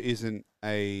 Mayweather, though, he's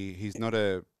not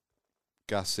a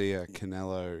Garcia,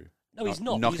 Canelo... No, he's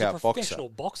not. Knockout he's a professional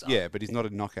boxer. Yeah, but he's not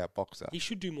a knockout boxer. He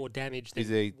should do more damage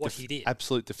than what he did.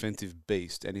 Absolute defensive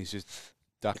beast, and he's just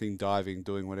ducking, diving,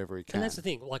 doing whatever he can. And that's the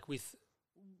thing. Like with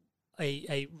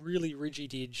a really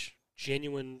ridgy-dig,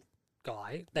 genuine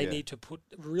guy, they need to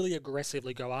really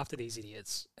aggressively go after these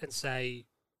idiots and say,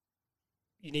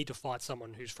 you need to fight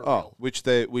someone who's for real. Which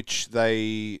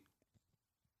they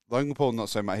Logan Paul, not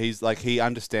so much. He's like, he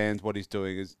understands what he's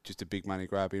doing is just a big money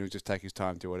grab. He'll just take his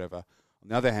time, do whatever. On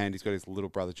the other hand, he's got his little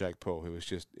brother Jake Paul, who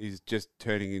is he's just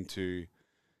turning into.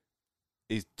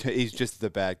 He's just the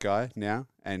bad guy now,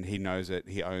 and he knows it.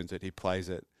 He owns it. He plays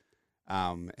it.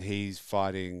 He's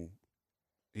fighting.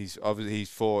 He's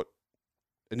fought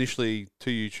initially 2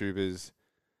 YouTubers,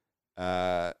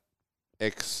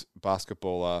 ex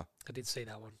basketballer. I did see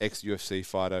that one. Ex UFC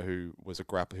fighter who was a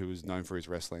grappler who was known for his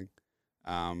wrestling.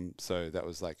 So that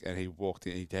was like, and he walked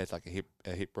in. He had like a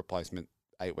hip replacement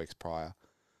 8 weeks prior.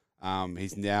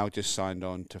 He's now just signed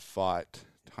on to fight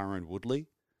Tyron Woodley,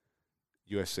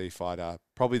 UFC fighter,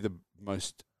 probably the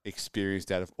most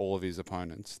experienced out of all of his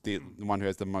opponents, the one who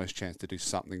has the most chance to do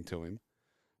something to him.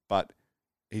 But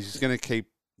he's just going to keep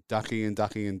ducking and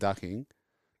ducking and ducking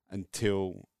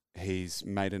until he's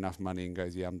made enough money and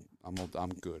goes, yeah, I'm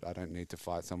good. I don't need to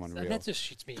fight someone real. That just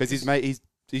shits me. Because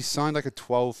he's signed like a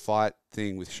 12 fight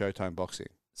thing with Showtime Boxing.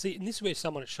 See, and this is where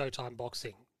someone at Showtime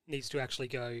Boxing needs to actually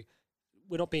go,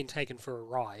 we're not being taken for a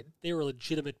ride. They're a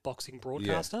legitimate boxing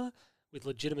broadcaster with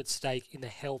legitimate stake in the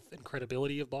health and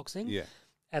credibility of boxing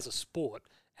as a sport.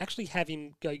 Actually have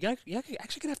him go, you're actually going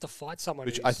to have to fight someone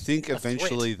Which who's I think a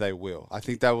eventually threat. they will. I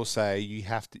think they will say, you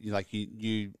have to, like,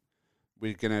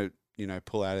 we're going to,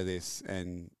 pull out of this.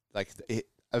 And, like,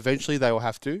 eventually they will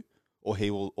have to, or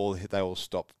they will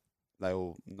stop. They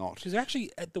will not. Because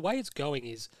actually, the way it's going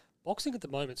is boxing at the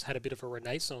moment's had a bit of a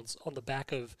renaissance on the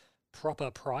back of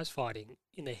proper prize fighting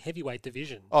in the heavyweight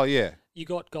division. Oh, yeah. You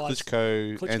got guys...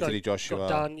 Klitschko Anthony Joshua. Got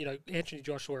done, Anthony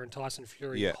Joshua and Tyson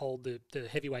Fury hold the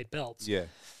heavyweight belts. Yeah.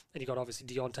 And you got, obviously,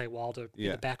 Deontay Wilder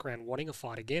in the background wanting a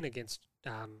fight again against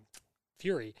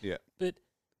Fury. Yeah. But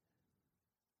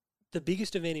the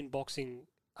biggest event in boxing,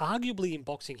 arguably in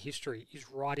boxing history,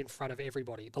 is right in front of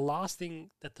everybody. The last thing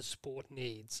that the sport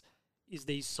needs is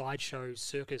these sideshow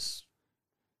circus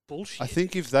bullshit. I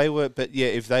think if they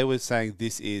were saying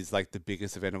this is like the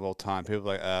biggest event of all time,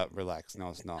 people are like, relax. No,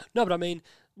 it's not. No, but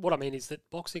what I mean is that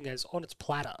boxing has, on its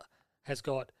platter, has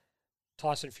got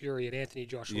Tyson Fury and Anthony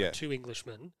Joshua, 2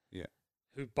 Englishmen,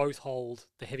 who both hold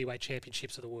the heavyweight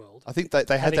championships of the world. I think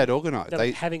they had that organised.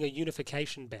 They having a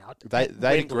unification bout.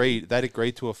 They agreed. They'd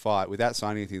agreed to a fight without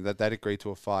signing anything. They'd agreed to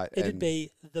a fight. It'd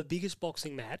be the biggest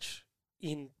boxing match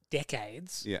in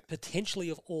decades, potentially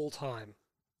of all time.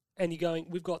 And you're going,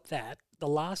 we've got that. The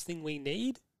last thing we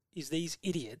need is these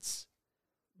idiots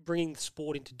bringing the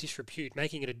sport into disrepute,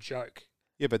 making it a joke.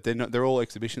 Yeah, but they're not. They're all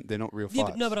exhibition. They're not real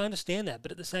fights. But I understand that.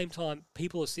 But at the same time,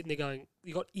 people are sitting there going,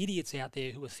 you got idiots out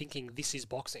there who are thinking this is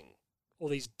boxing, or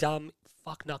these dumb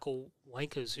fuck knuckle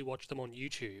wankers who watch them on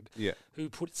YouTube, who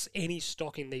puts any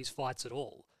stock in these fights at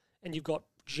all. And you've got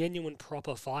genuine,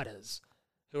 proper fighters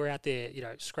who are out there,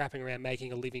 scrapping around,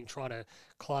 making a living, trying to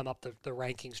climb up the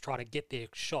rankings, trying to get their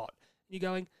shot. And you're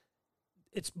going,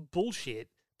 it's bullshit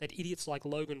that idiots like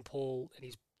Logan Paul and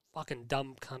his fucking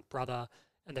dumb cunt brother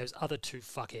and those other 2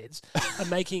 fuckheads are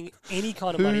making any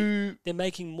kind of money. They're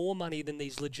making more money than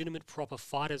these legitimate, proper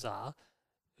fighters are,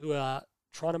 who are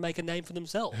trying to make a name for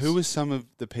themselves. Who are some of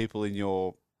the people in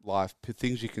your life,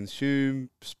 things you consume,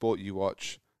 sport you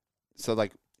watch? So,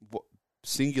 like, what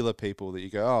singular people that you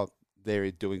go, oh,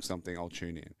 they're doing something, I'll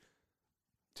tune in.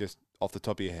 Just off the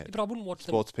top of your head. Yeah, but I wouldn't watch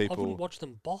sports them. People. I wouldn't watch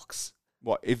them box.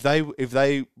 What if they were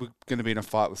going to be in a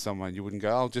fight with someone? You wouldn't go.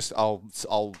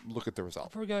 I'll look at the result.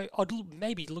 I'd probably go. I'd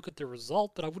maybe look at the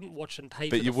result, but I wouldn't watch and pay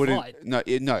but for you the wouldn't.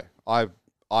 fight. No.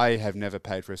 I have never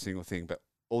paid for a single thing. But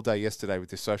all day yesterday with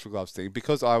this social gloves thing,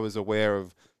 because I was aware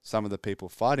of some of the people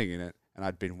fighting in it, and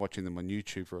I'd been watching them on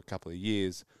YouTube for a couple of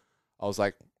years. I was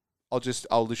like,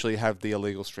 I'll literally have the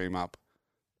illegal stream up.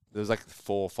 There was like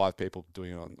 4 or 5 people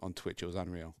doing it on Twitch. It was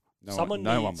unreal. No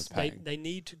one was paying. They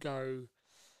need to go.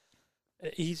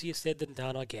 Easier said than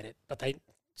done. I get it, but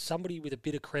somebody with a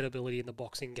bit of credibility in the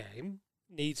boxing game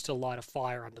needs to light a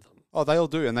fire under them. Oh, they all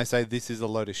do, and they say this is a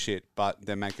load of shit, but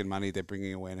they're making money. They're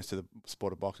bringing awareness to the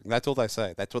sport of boxing. That's all they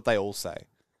say. That's what they all say.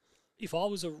 If I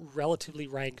was a relatively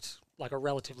ranked, like a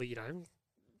relatively,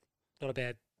 not a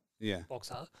bad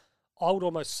boxer, I would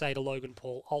almost say to Logan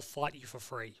Paul, "I'll fight you for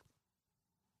free."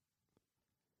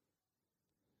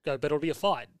 Go, but it'll be a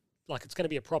fight. Like, it's going to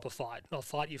be a proper fight. I'll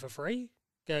fight you for free.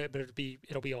 Go, but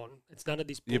it'll be on. It's none of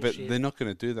this bullshit. Yeah, but they're not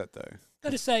going to do that though. No,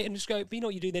 just say and just go. But you know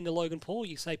what you do then to Logan Paul?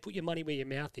 You say, put your money where your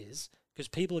mouth is, because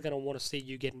people are going to want to see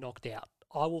you get knocked out.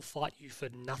 I will fight you for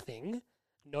nothing,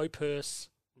 no purse,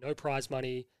 no prize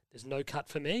money. There's no cut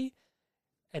for me,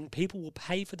 and people will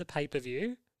pay for the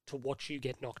pay-per-view to watch you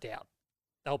get knocked out.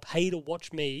 They'll pay to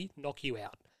watch me knock you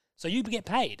out. So you get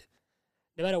paid.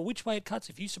 No matter which way it cuts,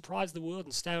 if you surprise the world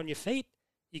and stay on your feet,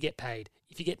 you get paid.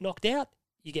 If you get knocked out,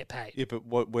 you get paid. Yeah,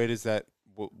 but where does that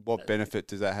what benefit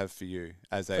does that have for you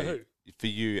as For who?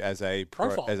 as a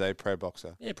pro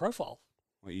boxer? Yeah, profile.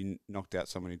 Well, you knocked out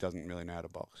someone who doesn't really know how to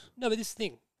box. No, but this is the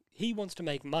thing. He wants to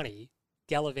make money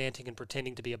gallivanting and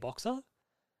pretending to be a boxer.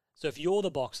 So if you're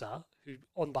the boxer who,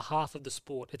 on behalf of the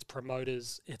sport, its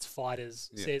promoters, its fighters,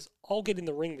 says, "I'll get in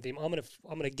the ring with him. I'm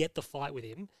gonna get the fight with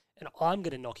him, and I'm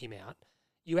gonna knock him out."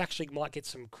 You actually might get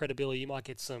some credibility. You might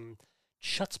get some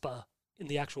chutzpah in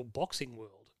the actual boxing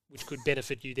world, which could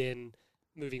benefit you then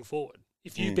moving forward.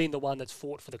 If you've been the one that's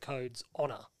fought for the code's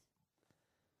honour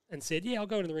and said, "Yeah, I'll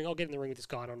go in the ring. I'll get in the ring with this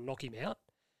guy and I'll knock him out."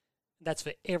 That's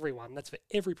for everyone. That's for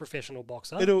every professional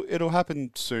boxer. It'll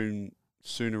happen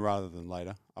sooner rather than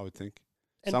later, I would think.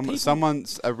 And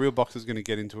A real boxer's going to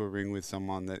get into a ring with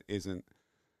someone that isn't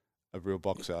a real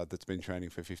boxer that's been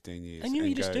training for 15 years. And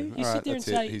you just do. You sit there and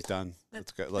say, he's done.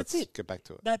 Let's go. Let's get back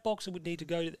to it. That boxer would need to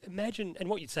go to, imagine, and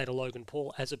what you'd say to Logan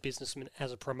Paul as a businessman,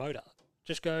 as a promoter,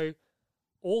 just go,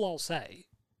 all I'll say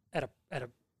at a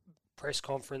press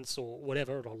conference or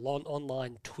whatever, at an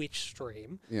online Twitch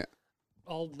stream,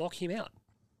 I'll knock him out.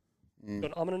 I'm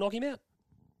going to knock him out.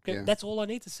 Okay, that's all I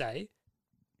need to say.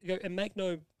 You go, and make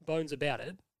no bones about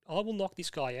it. I will knock this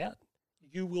guy out.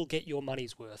 You will get your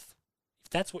money's worth. If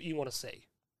that's what you want to see.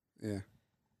 Yeah.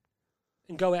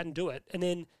 And go out and do it. And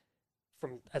then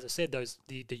from, as I said, the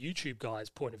YouTube guys'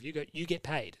 point of view, you get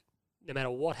paid. No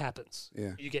matter what happens.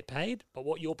 Yeah. You get paid, but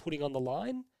what you're putting on the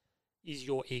line is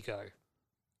your ego.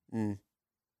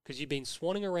 Because you've been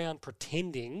swanning around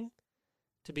pretending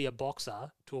to be a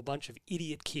boxer to a bunch of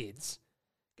idiot kids,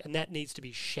 and that needs to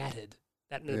be shattered.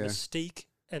 That the mystique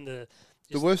and the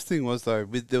worst thing was though,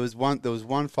 there was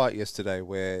one fight yesterday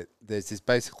where there's this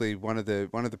basically one of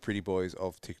the pretty boys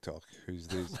of TikTok who's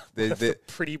the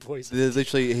pretty boys. There's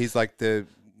literally he's like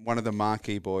one of the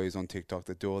marquee boys on TikTok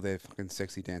that do all their fucking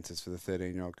sexy dances for the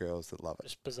 13-year-old girls that love it.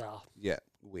 Just bizarre. Yeah,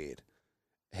 weird.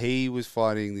 He was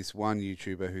fighting this one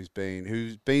YouTuber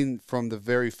who's been from the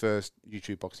very first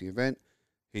YouTube boxing event.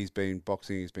 He's been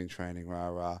boxing, he's been training,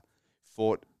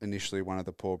 fought initially one of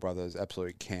the Paul brothers,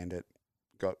 absolutely canned it,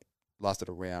 lasted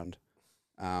a round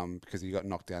because he got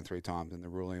knocked down 3 times, and the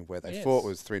ruling where they fought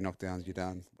was 3 knockdowns, you're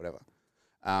done, whatever.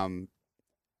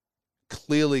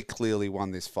 Clearly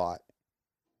won this fight,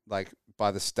 like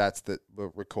by the stats that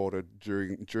were recorded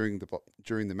during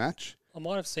the match. I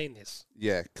might have seen this.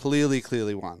 Yeah,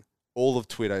 clearly won. All of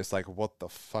Twitter is like, what the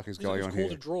fuck is going on here?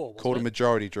 Called a draw. Called a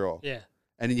majority draw. Yeah.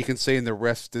 And then you can see in the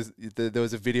refs, there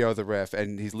was a video of the ref,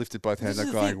 and he's lifted both hands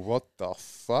up going, what the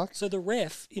fuck? So the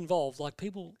ref involved,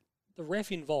 the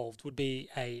ref involved would be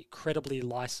a credibly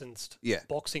licensed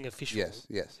boxing official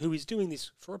who is doing this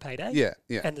for a payday.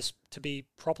 Yeah. And to be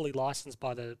properly licensed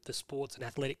by the Sports and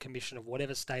Athletic Commission of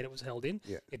whatever state it was held in,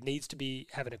 it needs to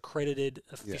have an accredited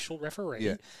official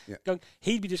referee.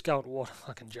 He'd be just going, what a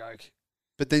fucking joke.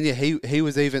 But then, he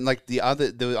was even like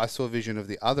I saw a vision of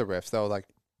the other refs. They were like,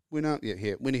 winner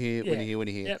here.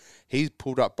 Yep. He's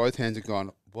pulled up both hands and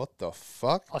gone, what the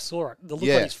fuck? I saw it. The look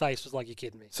on his face was like, you're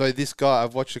kidding me. So this guy,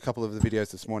 I've watched a couple of the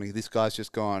videos this morning. This guy's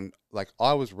just gone, like,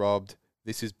 I was robbed.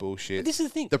 This is bullshit. But this is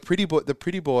the thing. The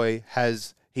pretty boy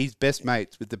he's best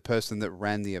mates with the person that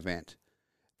ran the event.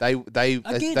 They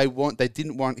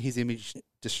didn't want his image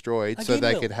destroyed so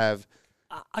they could have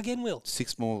Will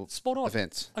 6 more spot on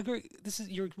events. I agree.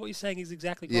 What you're saying is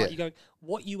exactly right. You're going,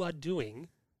 what you are doing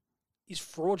is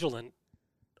fraudulent.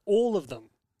 All of them.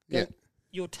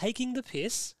 You're taking the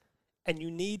piss, and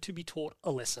you need to be taught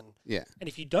a lesson. Yeah. And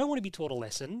if you don't want to be taught a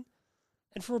lesson,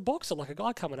 and for a boxer, like a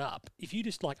guy coming up, if you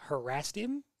just like harassed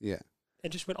him,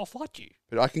 and just went, I'll fight you.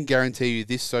 But I can guarantee you,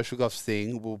 this social gloves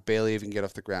thing will barely even get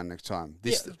off the ground next time.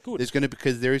 Good.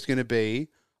 Because there is going to be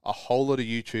a whole lot of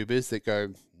YouTubers that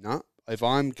go, no, if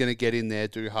I'm going to get in there,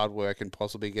 do hard work, and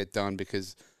possibly get done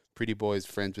because Pretty Boy's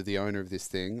friends with the owner of this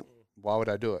thing, why would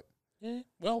I do it? Yeah,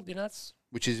 well, that's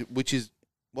which is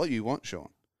what you want, Sean.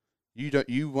 They're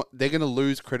going to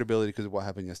lose credibility because of what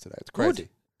happened yesterday. It's crazy. Good.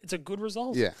 It's a good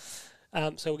result. Yeah.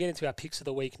 So we'll get into our picks of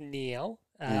the week now.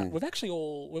 We've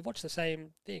watched the same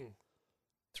thing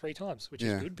 3 times, which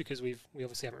is good because we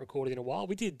obviously haven't recorded in a while.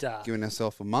 We did giving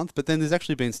ourselves a month, but then there's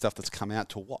actually been stuff that's come out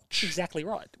to watch. Exactly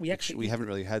right. We haven't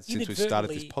really had since we started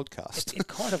this podcast. It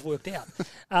kind of worked out.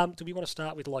 Do we want to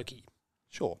start with Loki?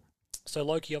 Sure. So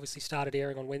Loki obviously started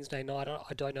airing on Wednesday night.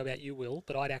 I don't know about you, Will,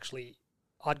 but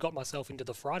I'd got myself into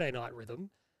the Friday night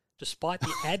rhythm, despite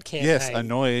the ad campaign. Yes,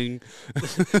 annoying.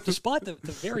 Despite the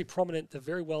very prominent, the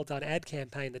very well done ad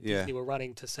campaign that Disney were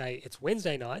running to say it's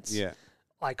Wednesday nights. Yeah.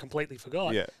 I completely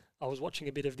forgot. Yeah. I was watching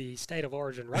a bit of the State of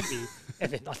Origin rugby,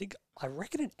 and then I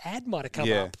reckon an ad might have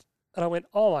come up, and I went,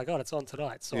 "Oh my god, it's on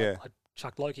tonight!" So I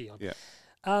chucked Loki on. Yeah.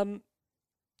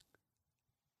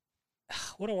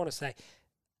 what I want to say,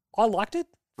 I liked it.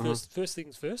 Uh-huh. First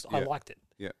things first, I Yeah. liked it.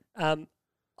 Yeah.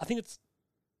 I think it's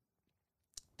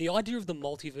the idea of the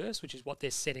multiverse, which is what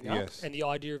they're setting up, Yes. and the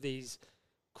idea of these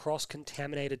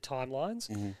cross-contaminated timelines.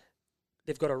 Mhm.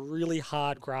 They've got a really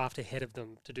hard graft ahead of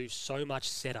them to do so much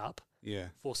setup Yeah.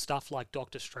 for stuff like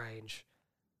Doctor Strange,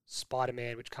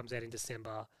 Spider-Man, which comes out in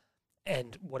December,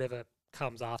 and whatever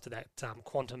comes after that,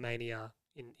 Quantum Mania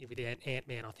with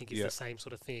Ant-Man, I think is Yeah. the same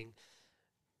sort of thing.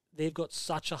 They've got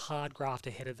such a hard graft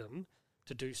ahead of them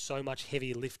to do so much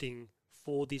heavy lifting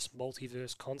for this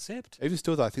multiverse concept. Even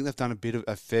still, though, I think they've done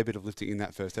a fair bit of lifting in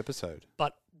that first episode.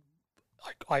 But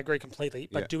I agree completely,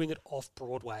 but Yeah. doing it off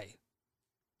Broadway.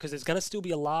 Because there's going to still be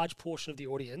a large portion of the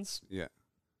audience Yeah.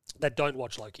 that don't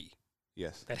watch Loki,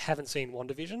 Yes. that haven't seen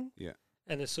WandaVision. Yeah.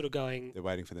 And they're sort of going, They're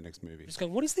waiting for the next movie. just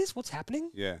going, what is this? What's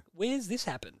happening? Yeah. Where's this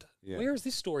happened? Yeah. Where has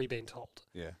this story been told?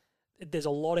 Yeah. There's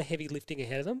a lot of heavy lifting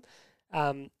ahead of them.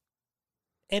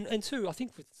 And two, I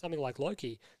think with something like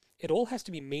Loki, it all has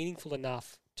to be meaningful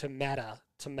enough to matter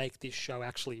to make this show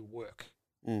actually work.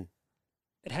 Mm.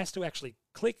 It has to actually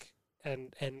click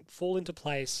and fall into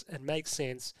place and make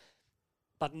sense,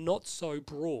 but not so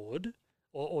broad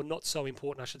or not so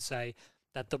important, I should say,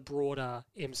 that the broader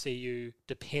MCU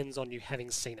depends on you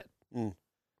having seen it,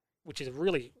 which is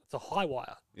it's a high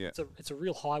wire. Yeah. It's a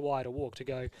real high wire to walk to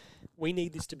go, we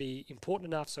need this to be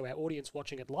important enough so our audience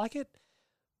watching it like it,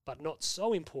 but not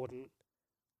so important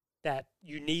that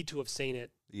you need to have seen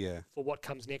it Yeah. for what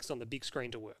comes next on the big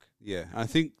screen to work. Yeah. I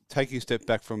think taking a step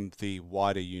back from the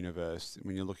wider universe,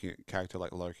 when you're looking at a character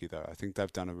like Loki, though, I think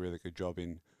they've done a really good job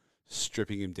in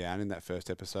stripping him down in that first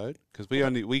episode. Because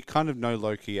we kind of know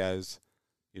Loki as,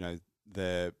 you know,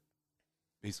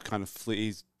 he's kind of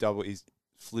he's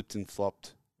flipped and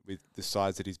flopped with the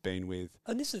sides that he's been with.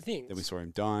 And this is the thing. Then we saw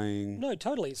him dying. No,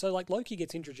 totally. So like Loki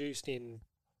gets introduced in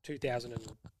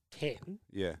 2010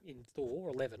 Yeah. in Thor,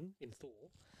 11 in Thor,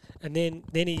 and then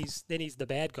he's the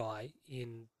bad guy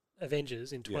in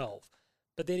Avengers in 12.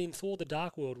 But then in Thor: The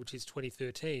Dark World, which is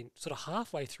 2013, sort of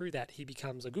halfway through that, he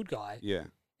becomes a good guy, Yeah.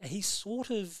 and he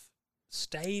sort of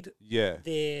stayed Yeah.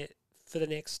 there for the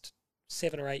next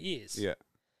 7 or 8 years. Yeah.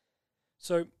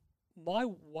 So my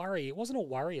worry, it wasn't a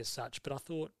worry as such, but I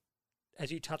thought,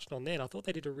 as you touched on then, I thought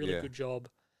they did a really Yeah. good job.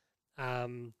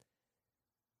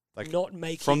 Like Not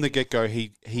making from the get go,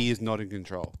 he is not in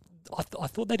control. I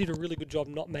thought they did a really good job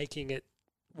not making it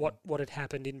what had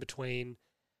happened in between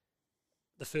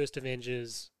the first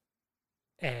Avengers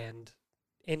and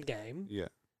Endgame, Yeah.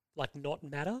 like not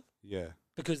matter, Yeah.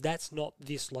 because that's not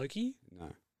this Loki.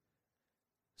 No.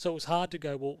 So it was hard to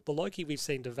go, well, the Loki we've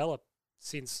seen develop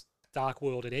since Dark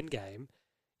World and Endgame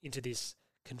into this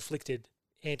conflicted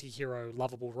anti-hero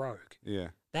lovable rogue. Yeah.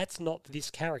 That's not this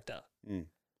character. Mm.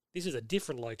 This is a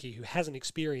different Loki who hasn't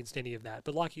experienced any of that.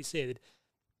 But like you said,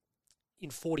 in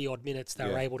 40 odd minutes, they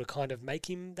were able to kind of make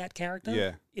him that character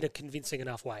Yeah. in a convincing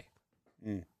enough way,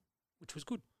 Mm. which was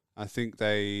good. I think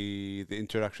the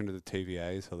introduction to the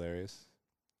TVA is hilarious.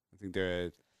 I think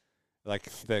they're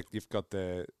you've got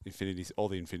all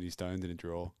the Infinity Stones in a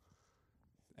drawer,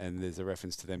 and there's a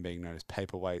reference to them being known as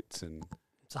paperweights. And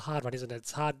It's a hard one, isn't it?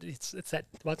 It's hard. It's that,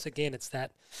 once again, it's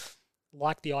that,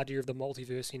 like the idea of the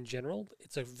multiverse in general,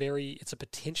 it's a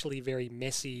potentially very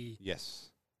messy,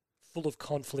 yes, full of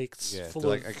conflicts, yeah, full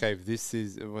they're of, like, okay, this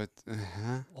is what,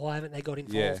 why haven't they got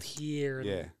involved Yeah. here? And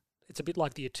yeah. it's a bit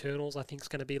like the Eternals, I think, is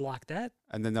going to be like that,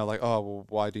 And then they're like, oh, well,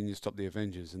 why didn't you stop the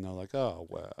Avengers? And they're like, oh,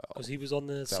 well, because he was on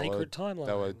the sacred timeline.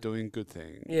 they were doing good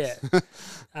things. Yeah.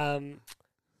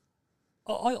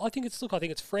 I think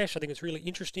it's fresh. I think it's really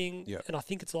interesting, Yeah. and I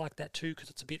think it's like that too because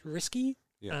it's a bit risky.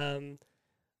 Yeah.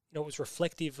 It was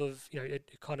reflective of,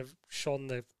 it kind of shone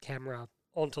the camera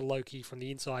onto Loki from the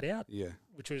inside out, Yeah.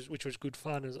 which was good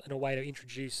fun and a way to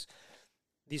introduce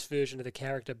this version of the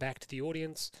character back to the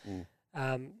audience,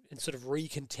 and sort of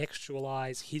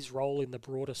recontextualize his role in the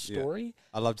broader story.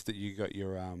 I loved that you got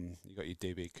your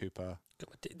DB Cooper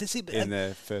This is, in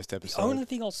the first episode. the only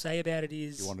thing I'll say about it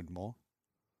is You wanted more?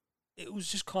 it was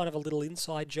just kind of a little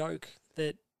inside joke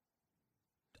that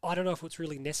I don't know if it's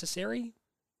really necessary.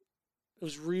 It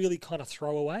was really kind of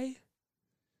throwaway.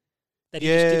 That he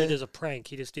just did it as a prank.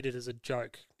 He just did it as a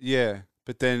joke. Yeah,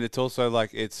 but then it's also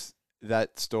like it's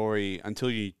that story. Until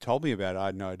you told me about it, I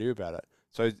had no idea about it.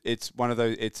 So it's one of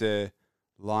those. It's a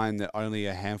line that only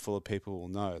a handful of people will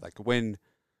know. Like when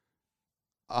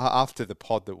after the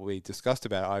pod that we discussed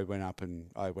about it, I went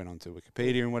onto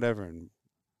Wikipedia and whatever and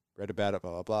read about it.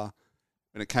 Blah blah blah.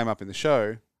 When it came up in the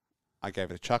show, I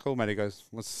gave it a chuckle. Matty goes,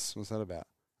 "What's that about?"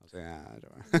 I was like, I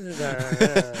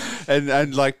don't know.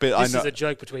 and like, but This I know is a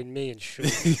joke between me and Sean.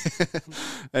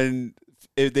 and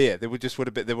there would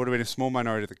have been a small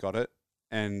minority that got it,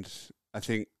 and I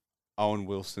think Owen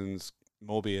Wilson's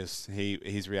Morbius,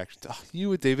 his reaction to you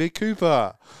were DB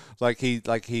Cooper,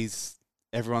 he's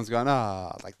everyone's going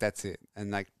like that's it,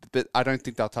 and but I don't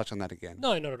think they'll touch on that again.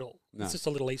 No, not at all. No. It's just a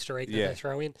little Easter egg that they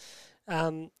throw in.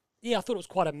 I thought it was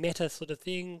quite a meta sort of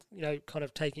thing, kind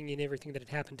of taking in everything that had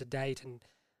happened to date and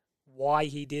why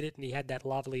he did it, and he had that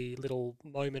lovely little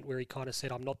moment where he kind of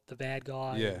said, "I'm not the bad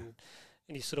guy," and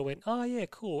he sort of went, "Oh yeah,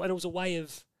 cool," and it was a way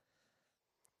of.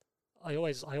 I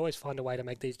always find a way to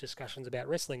make these discussions about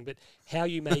wrestling, but how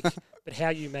do you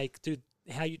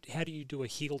do a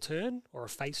heel turn or a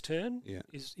face turn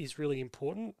is really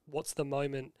important. What's the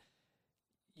moment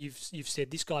you've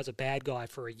said this guy's a bad guy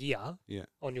for a year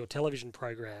on your television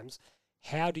programs?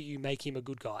 How do you make him a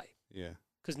good guy? Yeah,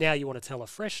 because now you want to tell a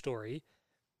fresh story.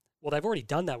 Well, they've already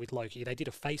done that with Loki. They did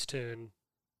a face turn,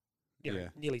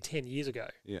 nearly 10 years ago.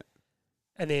 Yeah,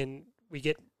 and then we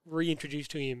get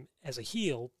reintroduced to him as a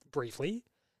heel briefly,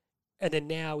 and then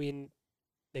now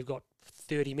they've got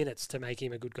 30 minutes to make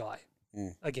him a good guy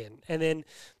again. And then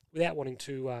without wanting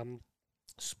to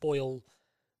spoil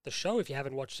the show, if you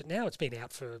haven't watched it now, it's been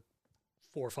out for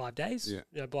 4 or 5 days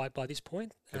by this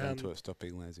point. Get onto it, stop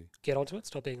being lazy. Get onto it,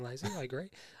 stop being lazy, I agree.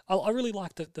 I really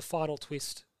like the final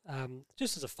twist,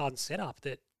 just as a fun setup,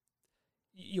 that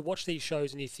you watch these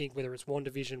shows and you think, whether it's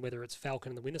WandaVision, whether it's Falcon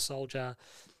and the Winter Soldier,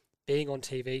 being on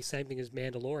TV, same thing as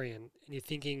Mandalorian, and you're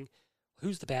thinking,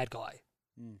 who's the bad guy?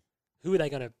 Who are they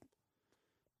going to,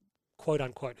 quote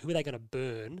unquote, who are they going to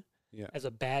burn as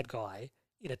a bad guy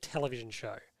in a television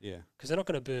show? Yeah. Because they're not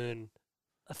going to burn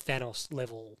a Thanos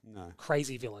level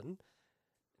crazy villain.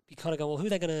 You kind of go, well, who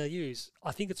are they going to use?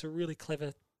 I think it's a really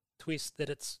clever twist that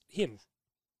it's him.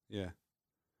 Yeah.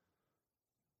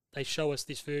 They show us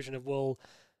this version of, well,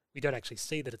 we don't actually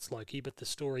see that it's Loki, but the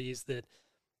story is that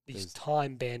this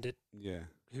time bandit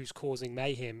who's causing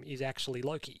mayhem is actually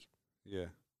Loki. Yeah.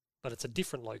 But it's a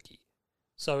different Loki.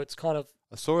 So it's kind of...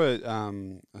 I saw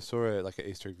an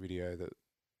Easter egg video that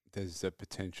there's a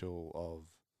potential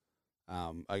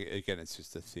of... again, it's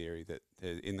just a theory that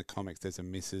in the comics there's a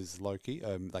Mrs. Loki,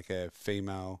 like a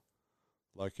female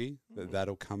Loki,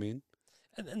 that'll come in.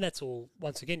 And that's all,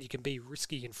 once again, you can be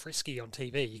risky and frisky on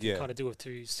TV. You can kind of do it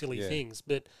to silly things.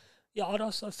 But yeah, I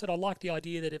said I like the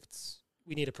idea that if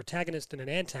we need a protagonist and an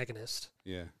antagonist.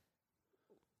 Yeah.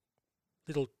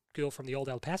 Little girl from the old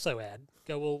El Paso ad.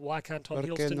 Go, well, why can't Tom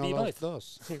Hiddleston be both?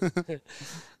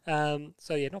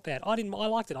 So yeah, not bad. I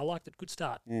liked it. I liked it. Good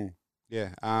start.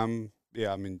 Yeah. I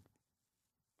mean,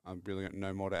 I really got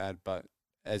no more to add, but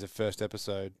as a first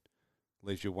episode,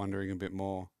 leaves you wondering a bit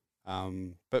more.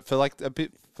 But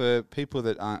for people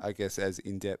that aren't, I guess, as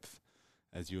in depth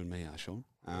as you and me are, Sean.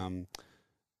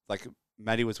 Like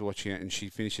Maddie was watching it and she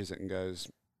finishes it and goes,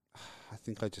 I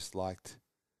think I just liked,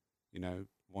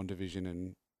 WandaVision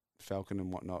and Falcon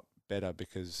and whatnot better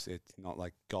because it's not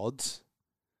like gods,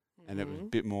 and it was a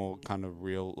bit more kind of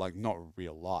real, like not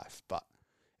real life, but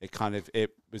it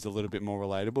was a little bit more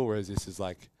relatable. Whereas this is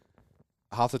like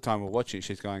half the time we're watching it,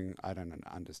 she's going, I don't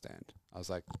understand. I was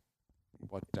like,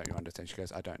 what don't you understand? She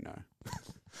goes, I don't know.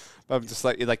 But I'm just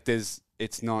like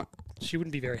it's not. She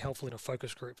wouldn't be very helpful in a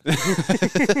focus group.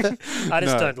 I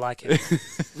just don't like it.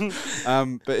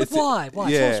 But why? Why?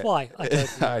 Yeah, tell us why. I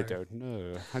don't know. I don't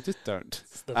know. I just don't.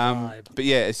 It's the vibe. But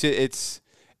yeah, it's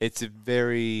a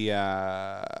very.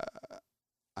 I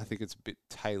think it's a bit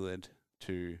tailored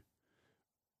to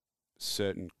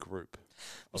certain group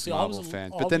of Marvel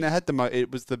fans. But then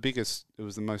it was the biggest. It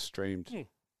was the most streamed.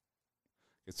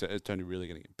 It's only really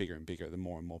going to get bigger and bigger the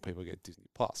more and more people get Disney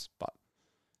Plus. But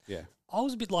yeah, I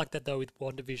was a bit like that though with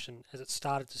WandaVision as it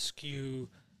started to skew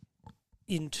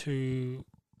into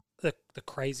the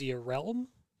crazier realm.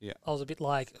 Yeah, I was a bit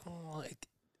like,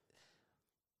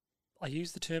 I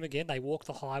use the term again. They walk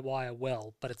the high wire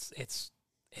well, but its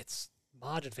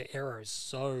margin for error is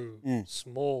so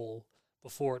small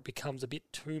before it becomes a bit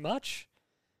too much.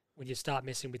 When you start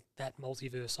messing with that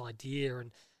multiverse idea,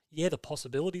 and the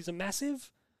possibilities are massive,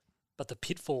 but the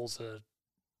pitfalls are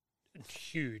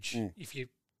huge. If you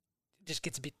it just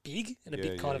gets a bit big and a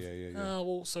bit kind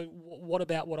of, so what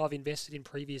about what I've invested in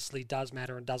previously does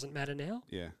matter and doesn't matter now?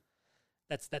 Yeah.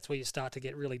 That's where you start to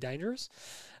get really dangerous.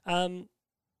 So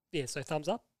thumbs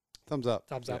up. Thumbs up.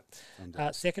 Thumbs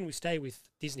up. Second, we stay with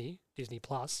Disney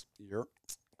Plus. Yep.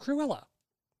 Cruella.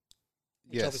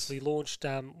 Which obviously launched,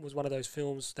 was one of those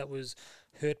films that was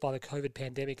hurt by the COVID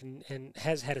pandemic and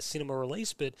has had a cinema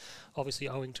release, but obviously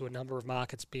owing to a number of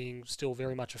markets being still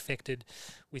very much affected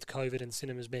with COVID and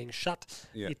cinemas being shut,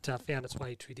 it found its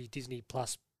way to the Disney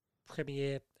Plus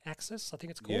Premier Access, I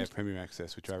think it's called. Yeah, Premier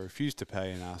Access, which I refused to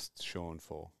pay and asked Sean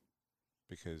for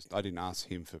because I didn't ask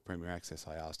him for Premier Access.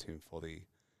 I asked him for the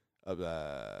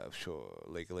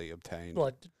legally obtained.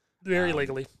 Like, very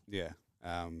legally. Yeah.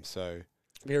 So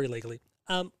Very legally.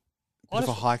 bit of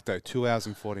a hike though. 2 hours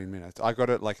and 14 minutes. I got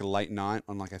it like a late night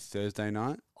on like a Thursday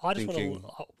night. I just want to.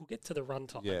 We'll get to the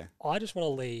runtime. Yeah. I just want to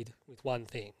lead with one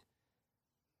thing.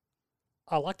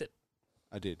 I liked it.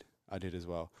 I did as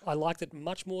well. I liked it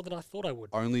much more than I thought I would.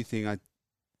 Only thing I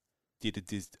did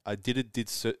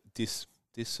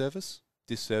disservice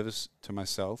to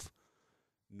myself,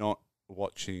 not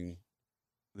watching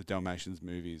the Dalmatians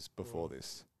movies before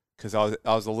this, because I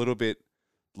was a little bit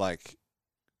like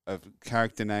of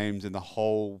character names and the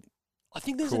whole. I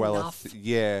think there's Cruella enough.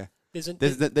 Yeah.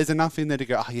 There's enough in there to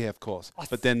go, oh, yeah, of course.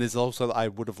 But then there's also, I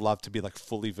would have loved to be like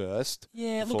fully versed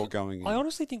before going in. I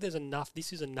honestly think there's enough.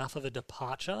 This is enough of a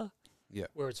departure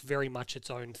where it's very much its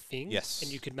own thing. Yes. And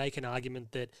you could make an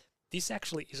argument that this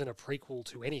actually isn't a prequel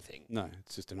to anything. No,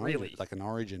 it's just an Really. like an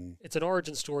origin. It's an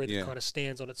origin story that kind of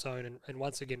stands on its own and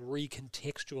once again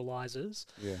recontextualizes,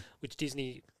 which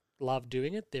Disney love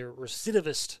doing it. They're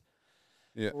recidivist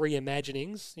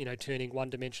reimaginings, turning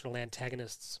one-dimensional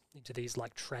antagonists into these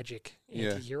like tragic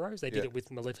anti-heroes. They did it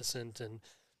with Maleficent and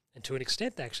to an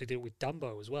extent they actually did it with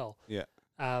Dumbo as well. Yeah.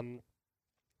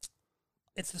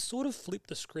 It's the sort of flip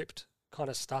the script kind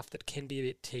of stuff that can be a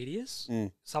bit tedious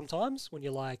sometimes when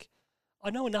you're like, I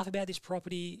know enough about this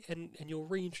property and you're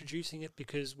reintroducing it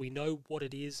because we know what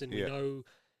it is and we know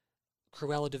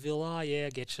Cruella de Vil,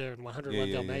 getcha, and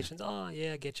 101 Dalmatians,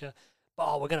 getcha.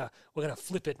 Oh, we're gonna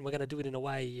flip it and we're gonna do it in a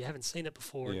way you haven't seen it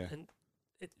before, and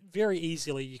it very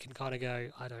easily you can kind of go,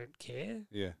 I don't care.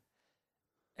 Yeah.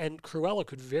 And Cruella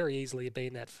could very easily have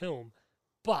been that film,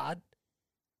 but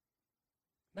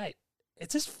mate,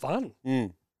 it's just fun.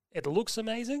 It looks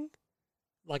amazing,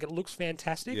 like it looks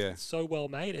fantastic. Yeah. It's so well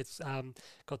made. It's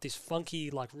got this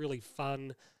funky, like really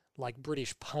fun, like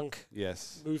British punk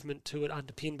movement to it,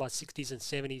 underpinned by 60s and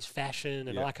 70s fashion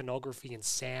and iconography and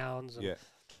sounds. And,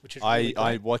 which is really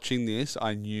great. Watching this,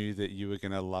 I knew that you were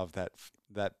going to love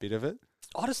that bit of it.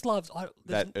 I just love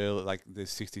that early, like the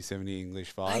 60s, 70s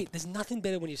English vibe. Hey, there's nothing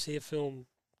better when you see a film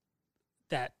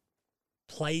that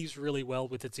plays really well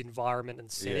with its environment and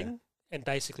setting, and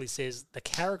basically says the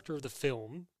character of the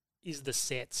film is the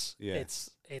sets. Yeah.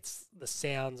 It's the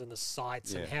sounds and the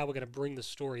sights and how we're going to bring the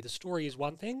story. The story is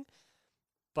one thing,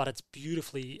 but it's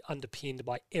beautifully underpinned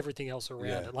by everything else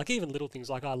around it. Like even little things,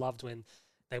 like I loved when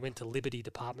they went to Liberty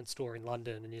department store in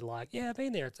London and you're like, I've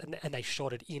been there. And they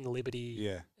shot it in Liberty.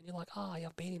 Yeah. And you're like,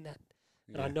 I've been in that.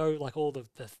 And I know like all the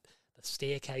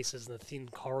staircases and the thin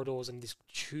corridors and this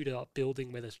Tudor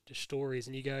building where the store is.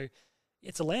 And you go,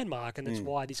 it's a landmark and that's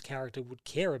why this character would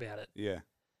care about it. Yeah.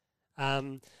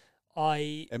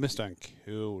 Emma Stone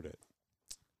killed it.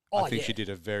 I think she did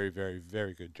a very, very,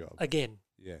 very good job. Again,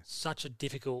 such a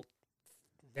difficult,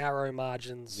 narrow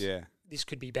margins. Yeah. This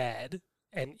could be bad.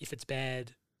 And if it's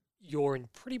bad, you're in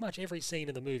pretty much every scene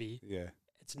in the movie. Yeah.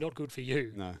 It's not good for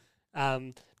you. No.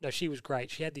 No, she was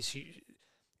great. She had this,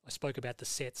 I spoke about the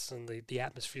sets and the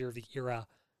atmosphere of the era,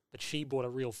 but she brought a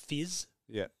real fizz.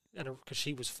 Yeah. And because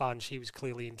she was fun, she was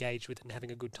clearly engaged with it and having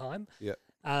a good time. Yeah.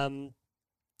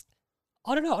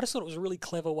 I don't know. I just thought it was a really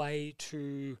clever way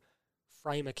to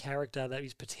frame a character that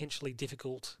is potentially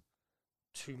difficult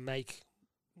to make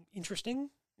interesting.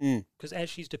 Because as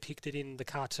she's depicted in the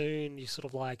cartoon, you're sort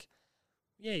of like,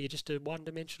 you're just a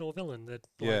one-dimensional villain. That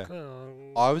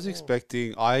I was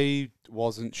expecting. I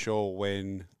wasn't sure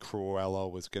when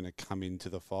Cruella was going to come into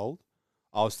the fold.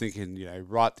 I was thinking,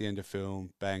 right at the end of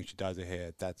film, bang, she dyes her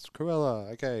hair. That's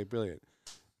Cruella. Okay, brilliant.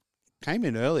 Came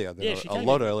in earlier, a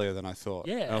lot earlier than I thought.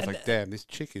 Yeah, and I was like, damn, this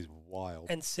chick is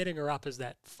wild. And setting her up as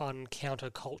that fun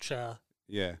counterculture,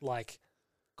 like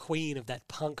queen of that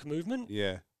punk movement.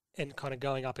 Yeah. And kind of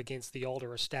going up against the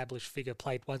older established figure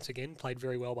played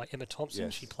very well by Emma Thompson.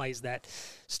 Yes. She plays that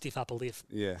stiff upper lip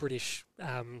British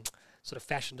sort of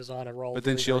fashion designer role. But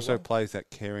then she also plays that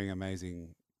caring,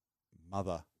 amazing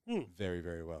mother very,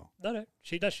 very well. No,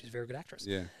 she does. She's a very good actress.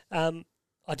 Yeah.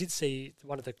 I did see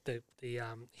one of the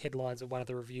headlines of one of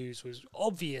the reviews was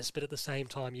obvious, but at the same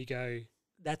time you go,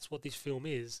 that's what this film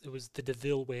is. It was the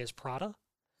DeVille Wears Prada.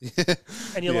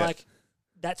 And you're like,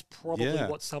 that's probably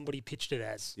what somebody pitched it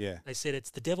as. Yeah. They said it's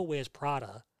The Devil Wears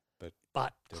Prada,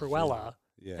 but Cruella,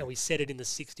 and we set it in the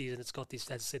 60s, and it's got this,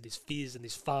 as I said, this fizz and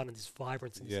this fun and this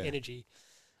vibrance and this energy.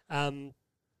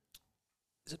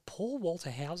 Is it Paul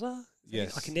Walter Hauser?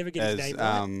 Yes. I can never get his name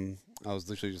right. I was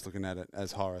literally just looking at it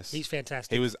as Horace. He's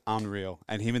fantastic. He was unreal.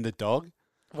 And him and the dog.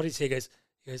 What did he say? He goes,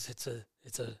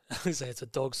 it's a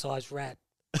dog-sized rat.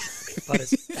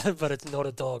 but it's not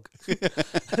a dog.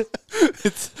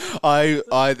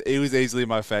 It was easily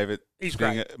my favorite. He's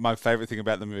thing, great. my favorite thing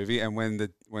about the movie, and what's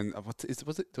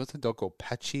the dog called,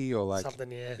 Patchy or like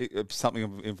Something, yeah.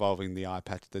 something involving the eye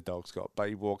patch the dog's got, but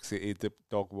the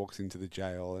dog walks into the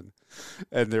jail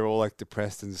and they're all like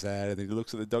depressed and sad, and he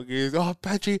looks at the dog and he goes, "Oh,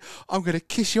 Patchy, I'm gonna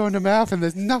kiss you on the mouth, and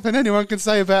there's nothing anyone can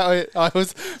say about it." I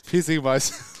was pissing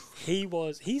myself.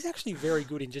 He's actually very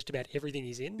good in just about everything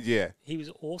he's in. Yeah. He was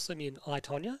awesome in I,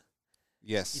 Tonya.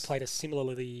 Yes. He played a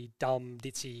similarly dumb,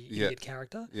 ditzy, idiot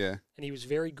character. Yeah. And he was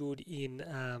very good in,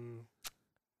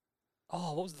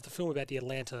 what was the film about the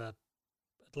Atlanta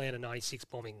 96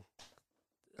 bombing?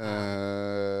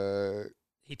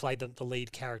 He played the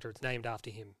lead character. It's named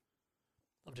after him.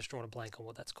 I'm just drawing a blank on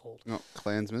what that's called. Not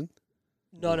Klansman?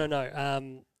 No.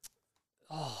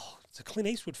 It's a Clint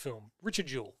Eastwood film. Richard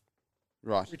Jewell.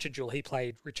 Right. Richard Jewell. He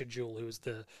played Richard Jewell, who was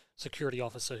the security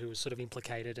officer who was sort of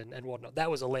implicated and whatnot.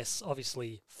 That was a less,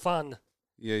 obviously, fun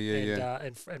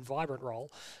and vibrant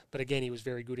role. But again, he was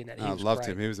very good in that. I loved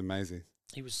him. He was amazing.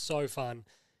 He was so fun.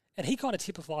 And he kind of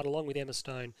typified, along with Emma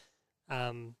Stone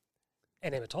and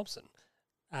Emma Thompson,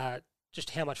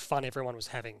 just how much fun everyone was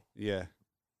having. Yeah.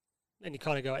 And you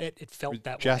kind of go, it felt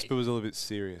that way. Jasper was a little bit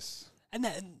serious. And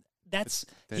that's...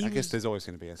 I guess there's always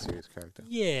going to be a serious character.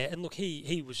 Yeah, and look,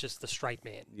 he was just the straight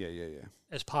man. Yeah.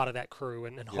 As part of that crew,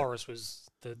 and Horace was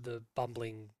the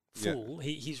bumbling fool.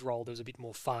 His role, there was a bit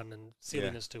more fun and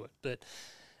silliness to it. But,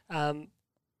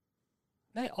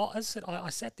 mate, as I said, I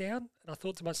sat down and I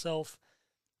thought to myself,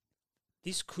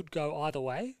 this could go either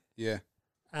way. Yeah.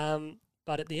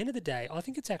 But at the end of the day, I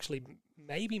think it's actually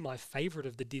maybe my favourite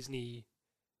of the Disney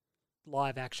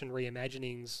live-action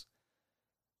reimaginings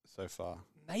so far.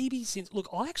 Maybe since... Look,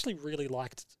 I actually really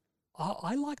liked...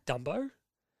 I liked Dumbo.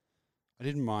 I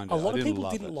didn't mind it. A lot of people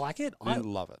didn't like it. I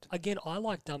didn't love it. Again, I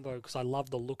liked Dumbo because I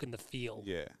loved the look and the feel.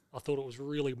 Yeah. I thought it was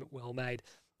really well made.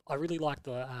 I really liked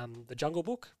the Jungle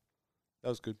Book. That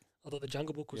was good. I thought the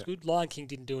Jungle Book was good. Lion King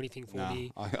didn't do anything for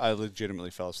me. I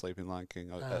legitimately fell asleep in Lion King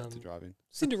to drive in.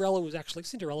 Cinderella was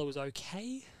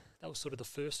okay. That was sort of the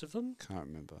first of them. Can't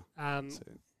remember.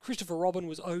 Christopher Robin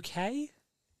was okay.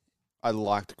 I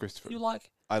liked Christopher.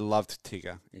 I loved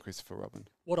Tigger in Christopher Robin.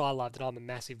 What I loved, and I'm a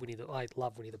massive I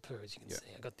love Winnie the Pooh, as you can see.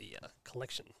 I got the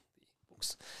collection, the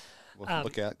books. Well,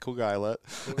 look out. Cool guy alert.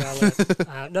 Cool guy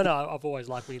alert. No, I've always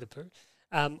liked Winnie the Pooh.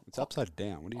 It's upside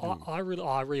down. What are you doing?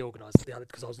 I reorganised it the other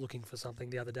because I was looking for something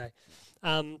the other day.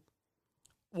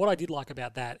 What I did like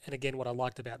about that, and again, what I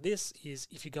liked about this, is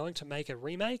if you're going to make a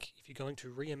remake, if you're going to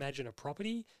reimagine a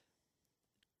property,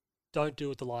 don't do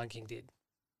what The Lion King did.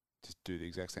 Just do the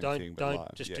exact same thing, but live.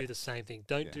 Just do the same thing.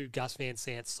 Don't do Gus Van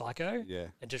Sant's Psycho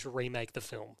and just remake the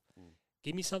film.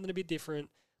 Give me something a bit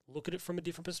different. Look at it from a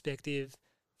different perspective,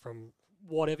 from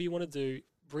whatever you want to do.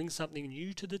 Bring something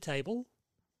new to the table.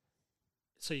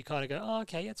 So you kind of go, oh,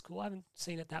 okay, that's cool. I haven't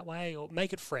seen it that way. Or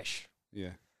make it fresh.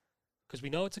 Yeah. Because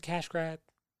we know it's a cash grab.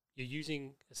 You're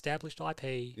using established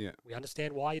IP. Yeah. We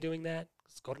understand why you're doing that.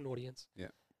 It's got an audience. Yeah.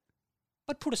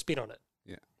 But put a spin on it.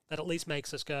 Yeah. That at least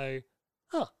makes us go,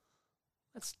 huh,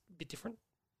 that's a bit different.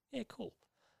 Yeah, cool.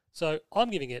 So I'm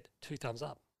giving it 2 thumbs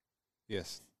up.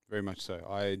 Yes, very much so.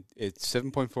 It's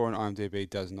 7.4 on IMDb,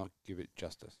 does not give it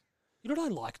justice. You know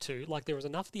what I like too? Like there was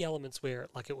enough of the elements where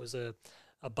like it was a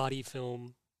buddy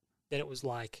film, then it was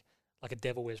like a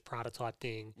Devil Wears Prada type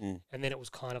thing, and then it was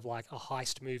kind of like a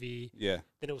heist movie. Yeah.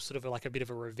 Then it was sort of like a bit of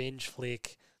a revenge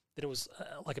flick. Then it was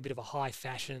like a bit of a high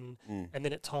fashion, and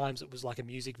then at times it was like a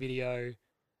music video.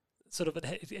 Sort of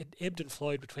it ebbed and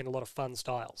flowed between a lot of fun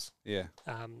styles. Yeah.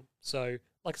 So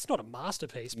like it's not a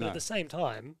masterpiece, but at the same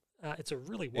time, it's a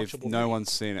really watchable. If no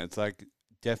one's seen it, it's like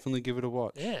definitely give it a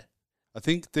watch. Yeah. I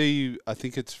think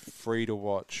it's free to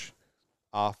watch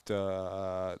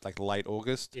after like late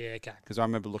August. Yeah. Okay. Because I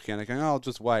remember looking at it going, oh, I'll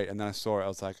just wait, and then I saw it. I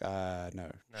was like,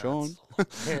 no, Sean,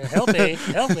 help me.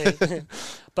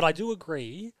 But I do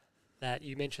agree that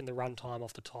you mentioned the runtime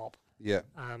off the top. Yeah.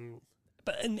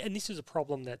 But this is a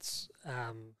problem that's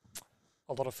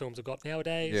a lot of films have got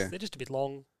nowadays. Yeah. They're just a bit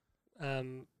long.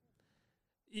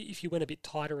 If you went a bit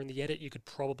tighter in the edit, you could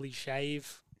probably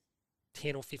shave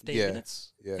 10 or 15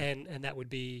 minutes. Yeah. And that would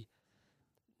be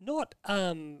not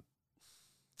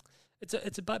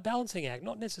it's a balancing act,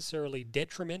 not necessarily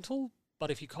detrimental, but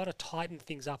if you kind of tighten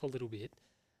things up a little bit,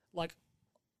 like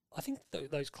I think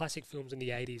those classic films in the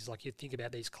 80s, like you think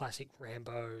about these classic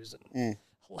Rambos and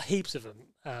heaps of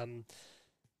them,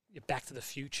 Back to the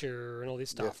Future and all this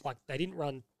stuff, like they didn't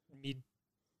run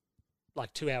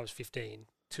like 2 hours 15,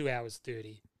 2 hours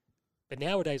 30. But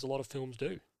nowadays a lot of films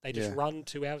do. They just run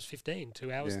 2 hours 15,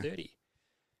 2 hours 30.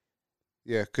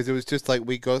 Yeah, because it was just like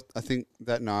we got. I think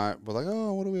that night we're like,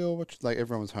 oh, what do we all watch? Like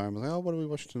everyone was home. I was like, oh, what do we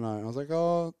watch tonight? And I was like,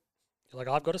 oh, You're like,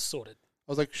 I've got it sorted.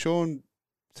 I was like, Sean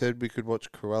said we could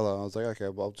watch Cruella. I was like, okay,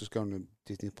 well, I'll just go on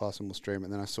Disney Plus and we'll stream it.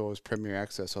 And then I saw it was Premier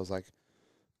Access. I was like,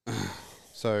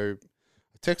 so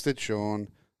I texted Sean.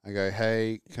 I go,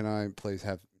 hey, can I please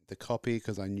have the copy?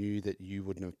 Because I knew that you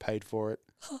wouldn't have paid for it.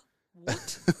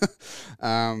 What?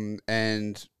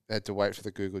 And I had to wait for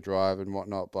the Google Drive and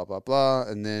whatnot, blah, blah, blah.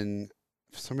 And then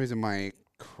for some reason,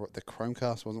 the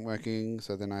Chromecast wasn't working.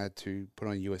 So then I had to put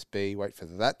on USB, wait for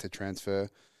that to transfer.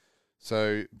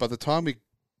 So by the time we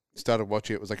started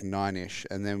watching, it was like 9-ish,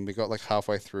 and then we got like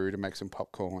halfway through to make some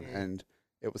popcorn, and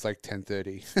it was like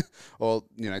 10:30 or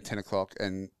 10 o'clock,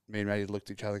 and me and Maddie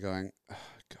looked at each other going, oh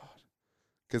god,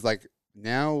 because like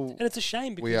now, and it's a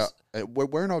shame because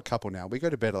we're an old couple now. We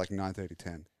go to bed at like 9:30,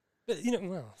 10. But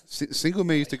well, single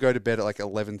me used to go to bed at like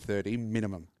 11:30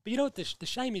 minimum. But you know what the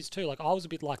shame is too. Like I was a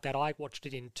bit like that. I watched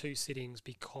it in 2 sittings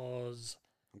because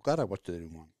I'm glad I watched it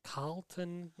in one.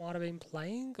 Carlton might have been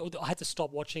playing. Or I had to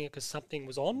stop watching it because something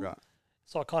was on. Right.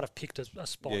 So I kind of picked a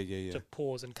spot to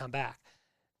pause and come back.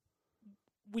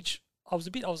 Which I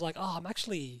was like, oh, I'm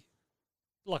actually,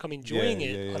 like I'm enjoying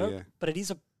it. But it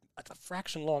is a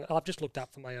fraction long. I've just looked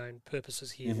up for my own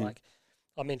purposes here. Mm-hmm. Like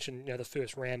I mentioned, the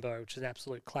first Rambo, which is an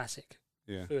absolute classic.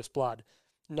 Yeah. First Blood,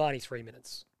 93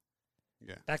 minutes.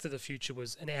 Yeah. Back to the Future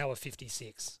was an hour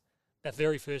 56. That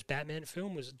very first Batman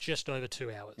film was just over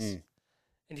 2 hours. And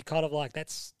you're kind of like,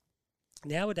 that's...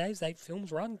 Nowadays,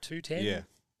 films run 2:10.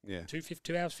 Yeah. 2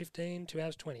 hours 15, 2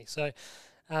 hours 20. So,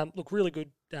 look, really good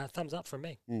thumbs up from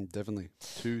me. Definitely.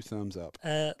 2 thumbs up.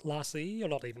 Lastly, or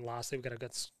not even lastly, we're going to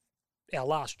get our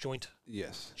last joint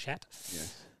chat.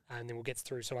 Yes. And then we'll get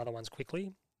through some other ones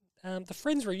quickly. The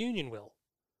Friends reunion, Will.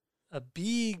 A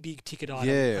big ticket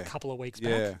item a couple of weeks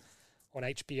back on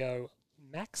HBO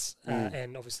Max,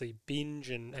 and obviously Binge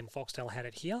and Foxtel had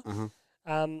it here.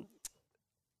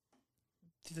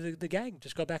 The gang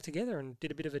just got back together and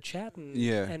did a bit of a chat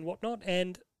and whatnot.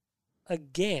 And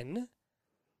again,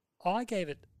 I gave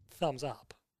it thumbs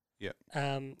up. Yeah.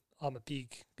 I'm a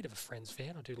bit of a Friends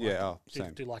fan. I do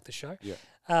like do like the show. Yeah.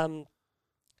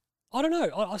 I don't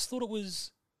know. I thought it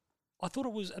was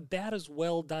about as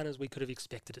well done as we could have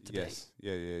expected it to be.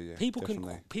 Yeah.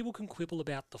 People can quibble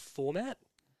about the format.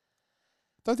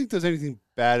 I don't think there's anything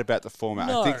bad about the format.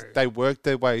 No. I think they worked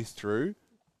their way through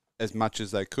as much as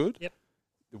they could. Yep.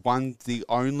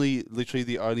 Literally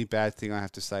the only bad thing I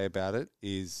have to say about it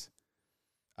is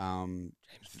James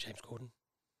Corden.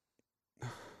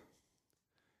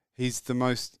 He's the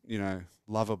most,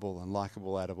 lovable and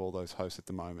likable out of all those hosts at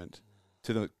the moment.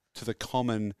 To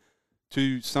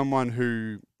someone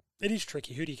who... It is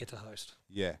tricky. Who do you get to host?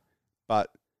 Yeah.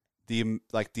 But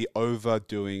the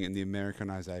overdoing and the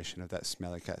Americanization of that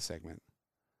Smelly Cat segment,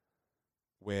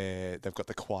 where they've got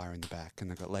the choir in the back and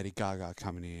they've got Lady Gaga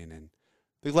coming in, and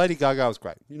the Lady Gaga was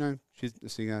great. She's the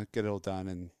singer, get it all done,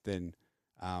 and then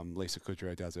Lisa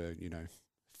Kudrow does a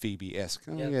Phoebe-esque.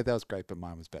 Oh yeah, that was great, but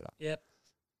mine was better. Yep.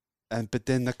 But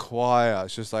then the choir,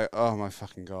 it's just like, oh my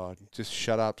fucking God, just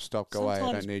shut up, stop, go away.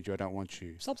 I don't need you. I don't want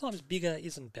you. Sometimes bigger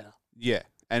isn't better. Yeah,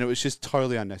 and it was just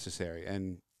totally unnecessary.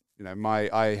 And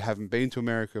I haven't been to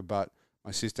America, but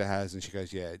my sister has, and she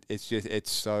goes, yeah,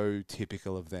 it's so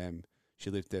typical of them. She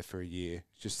lived there for a year,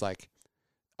 just like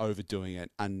overdoing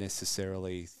it,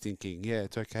 unnecessarily thinking, yeah,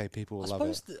 it's okay, people will love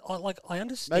it. I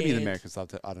understand. Maybe the Americans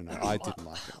loved it. I don't know. I didn't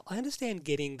like it. I understand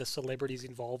getting the celebrities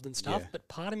involved and stuff, but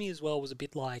part of me as well was a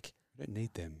bit like, we don't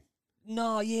need them.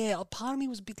 No, yeah, part of me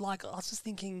was a bit like, I was just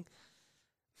thinking,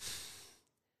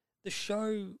 the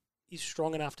show is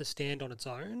strong enough to stand on its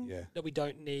own. Yeah. That we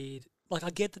don't need. Like, I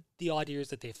get that the idea is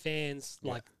that they're fans,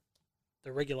 like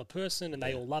the regular person, and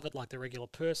they all love it like the regular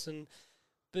person,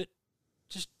 but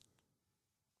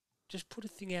just put a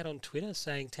thing out on Twitter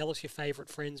saying, tell us your favourite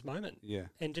Friends moment. Yeah.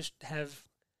 And just have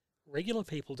regular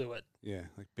people do it. Yeah,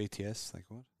 like BTS, like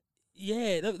what?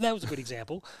 Yeah, that was a good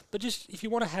example. But just, if you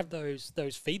want to have those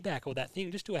feedback or that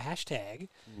thing, just do a hashtag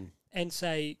and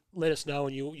say, let us know,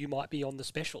 and you might be on the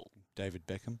special. David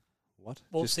Beckham? What?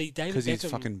 Well, see, David Beckham... Because he's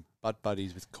fucking butt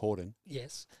buddies with Corden.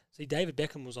 Yes. See, David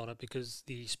Beckham was on it because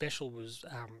the special was...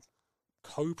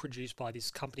 co-produced by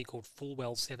this company called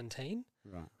Fullwell 17,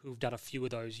 who've done a few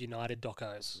of those United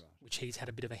docos, which he's had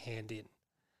a bit of a hand in.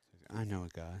 I know a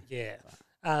guy. Yeah.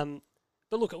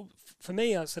 But look, for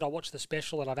me, I said I watched the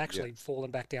special, and I've actually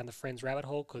fallen back down the Friends rabbit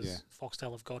hole because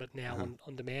Foxtel have got it now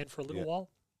on demand for a little while.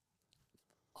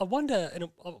 I wonder, and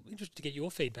I'm interested to get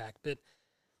your feedback, but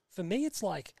for me, it's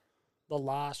like the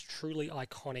last truly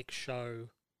iconic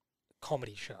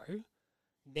comedy show,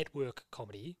 network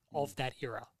comedy of that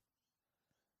era.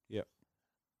 Yep.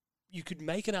 you could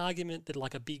make an argument that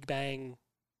like a Big Bang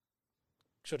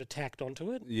sort of tacked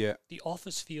onto it. Yeah. The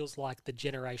Office feels like the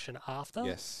generation after.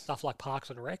 Yes. Stuff like Parks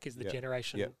and Rec is the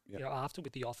generation you know after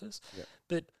with The Office. Yep.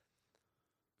 But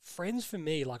Friends for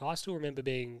me, like I still remember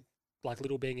being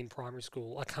in primary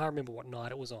school. I can't remember what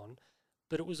night it was on,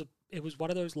 but it was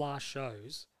one of those last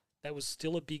shows that was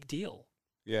still a big deal.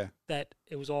 Yeah. That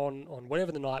it was on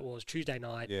whatever the night was, Tuesday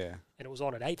night. Yeah. And it was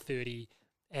on at 8:30,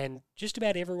 and just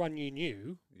about everyone you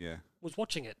knew was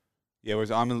watching it. Yeah,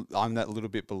 whereas I'm that little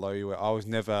bit below you. Where I was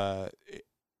never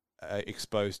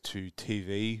exposed to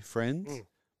TV Friends,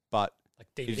 but like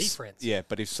DVD Friends. Yeah,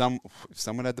 but if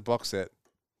someone had the box set,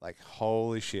 like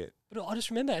holy shit. But I just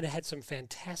remember, and it had some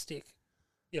fantastic,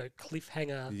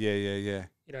 cliffhanger. Yeah.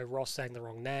 You know, Ross saying the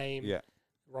wrong name. Yeah.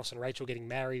 Ross and Rachel getting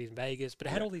married in Vegas, but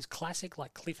it had all these classic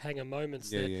like cliffhanger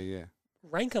moments that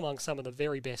rank among some of the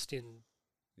very best in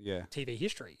Yeah. TV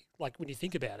history. Like when you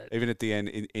think about it. Even at the end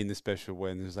in the special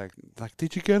when there's like,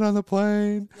 did you get on the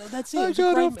plane? Well, that's it. I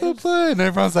got off the plane. And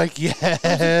everyone's like, yes.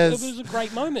 It was a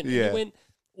great moment. Yeah. And it went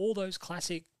all those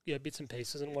classic bits and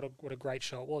pieces, and what a great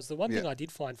show it was. The one thing I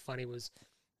did find funny was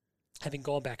having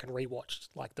gone back and rewatched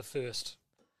like the first.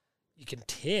 You can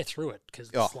tear through it because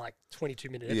it's like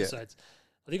 22-minute episodes.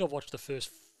 I think I've watched the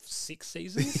first 6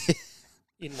 seasons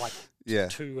in like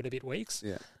 2 and a bit weeks.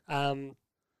 Yeah.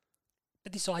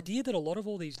 But this idea that a lot of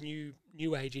all these new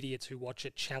age idiots who watch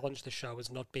it challenge the show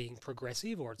as not being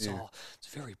progressive, or it's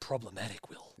very problematic,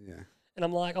 Will. Yeah. And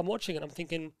I'm watching it, I'm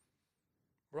thinking,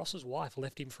 Ross's wife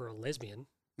left him for a lesbian,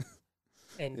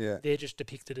 and they're just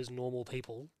depicted as normal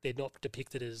people. They're not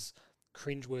depicted as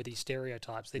cringeworthy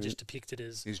stereotypes. They're just depicted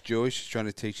as he's Jewish. He's trying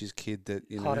to teach his kid that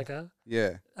Hanukkah.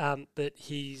 Yeah. But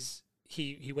he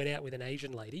went out with an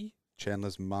Asian lady.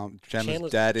 Chandler's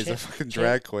dad is a fucking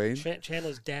drag queen.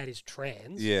 Chandler's dad is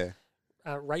trans. Yeah.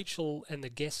 Rachel and the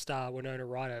guest star Winona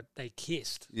Ryder, they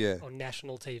kissed on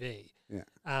national TV. Yeah.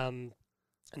 And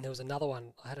there was another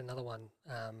one. I had another one.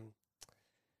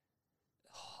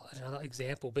 Another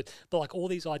example, but like all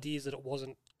these ideas that it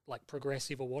wasn't like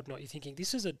progressive or whatnot. You're thinking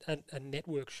this is a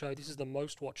network show. This is the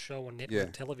most watched show on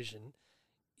network television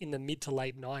in the mid to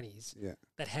late 90s. Yeah.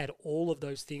 That had all of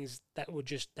those things that were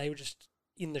just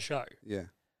in the show. Yeah.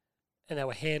 And they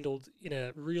were handled in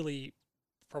a really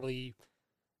probably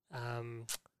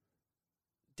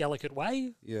delicate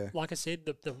way. Yeah. Like I said,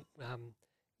 the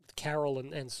Carol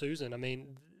and Susan, I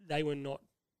mean, they were not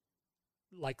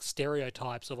like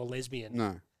stereotypes of a lesbian.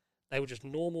 No. They were just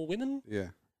normal women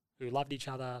who loved each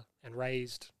other and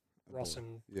raised Ross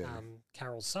and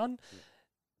Carol's son. Yeah.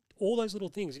 All those little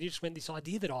things. And you just went this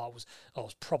idea that, it was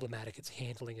problematic, its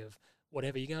handling of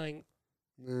whatever. You're going,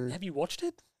 have you watched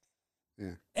it?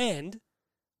 Yeah. And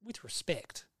with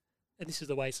respect, and this is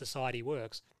the way society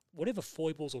works, whatever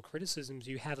foibles or criticisms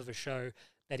you have of a show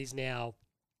that is now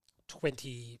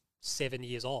 27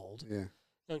 years old,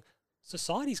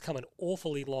 society's come an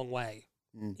awfully long way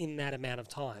in that amount of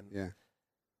time. Yeah.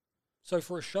 So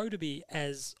for a show to be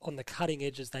as on the cutting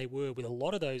edge as they were with a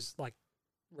lot of those like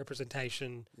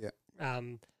representation,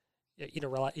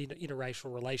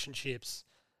 interracial relationships,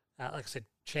 like I said,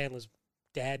 Chandler's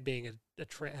dad being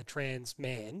a trans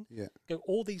man,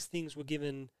 all these things were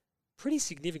given pretty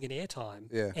significant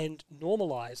airtime and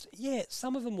normalized. Yeah,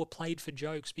 some of them were played for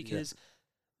jokes because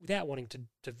without wanting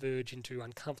to verge into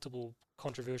uncomfortable,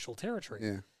 controversial territory.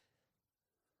 Yeah.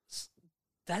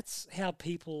 That's how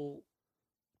people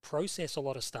process a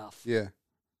lot of stuff. Yeah.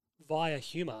 Via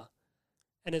humor.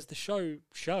 And as the show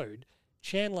showed,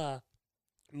 Chandler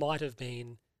might have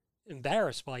been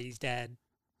embarrassed by his dad,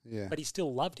 but he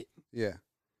still loved him. Yeah.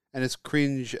 And as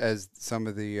cringe as some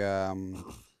of the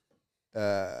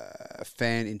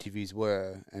fan interviews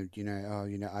were, and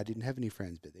I didn't have any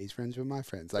friends, but these friends were my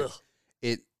friends. Like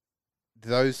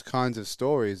those kinds of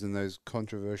stories and those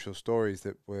controversial stories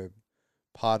that were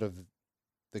part of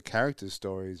the characters'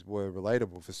 stories were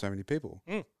relatable for so many people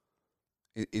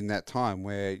in that time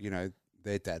where,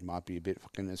 their dad might be a bit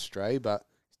fucking astray, but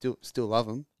still love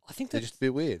them. I think they're just a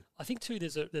bit weird. I think too.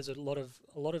 There's a lot of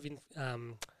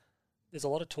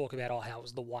talk about how it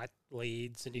was the white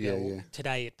leads, and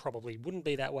today it probably wouldn't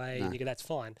be that way, and you go, that's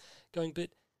fine.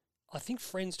 But I think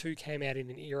Friends 2 came out in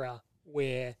an era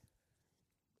where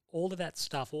all of that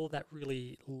stuff, all of that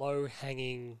really low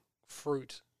hanging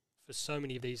fruit for so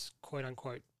many of these quote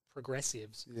unquote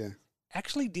progressives,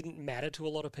 actually didn't matter to a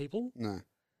lot of people. No.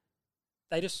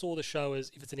 They just saw the show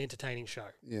as if it's an entertaining show.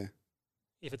 Yeah.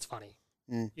 If it's funny.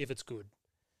 If it's good.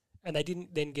 And they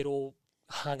didn't then get all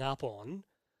hung up on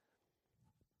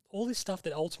all this stuff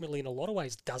that ultimately in a lot of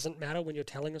ways doesn't matter when you're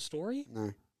telling a story.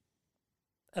 No.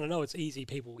 And I know it's easy,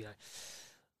 people,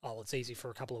 oh, well, it's easy for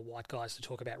a couple of white guys to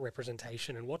talk about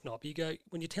representation and whatnot. But you go,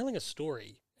 when you're telling a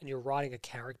story and you're writing a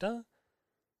character,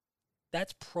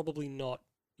 that's probably not,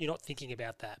 you're not thinking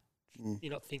about that.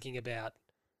 You're not thinking about,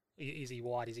 is he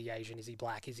white, is he Asian, is he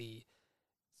black, is he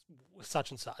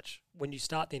such and such. When you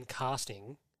start then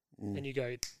casting and you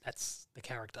go, that's the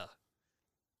character.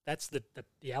 That's the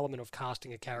element of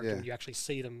casting a character when you actually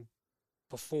see them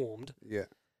performed. Yeah.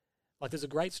 Like there's a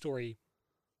great story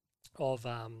of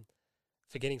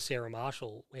Forgetting Sarah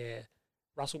Marshall where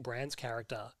Russell Brand's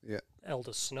character,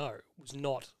 Elder Snow, was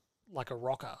not like a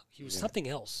rocker. He was something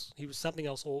else. He was something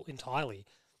else all entirely.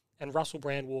 And Russell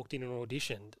Brand walked in and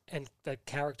auditioned and the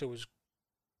character was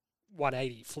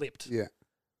 180, flipped. Yeah.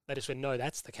 They just went, no,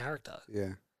 that's the character.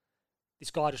 Yeah. This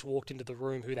guy just walked into the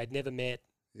room who they'd never met,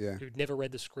 Yeah. who'd never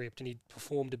read the script, and he'd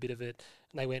performed a bit of it.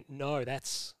 And they went, no,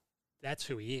 that's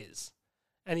who he is.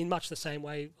 And in much the same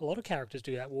way, a lot of characters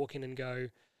do that, walk in and go.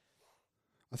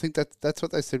 I think that's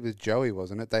what they said with Joey,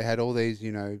 wasn't it? They had all these,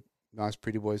 nice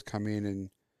pretty boys come in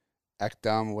and act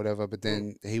dumb or whatever, but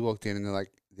then he walked in and they're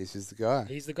like, this is the guy.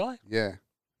 He's the guy. Yeah.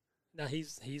 No,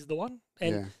 he's the one.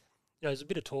 And there's a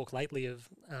bit of talk lately of,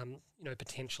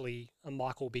 potentially a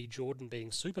Michael B. Jordan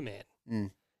being Superman.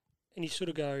 Mm. And you sort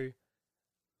of go,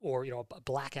 or, a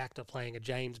black actor playing a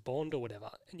James Bond or whatever.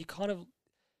 And you kind of,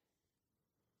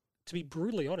 to be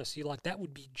brutally honest, you're like, that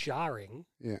would be jarring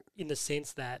in the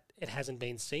sense that it hasn't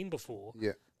been seen before.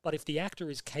 Yeah. But if the actor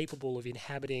is capable of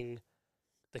inhabiting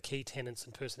the key tenets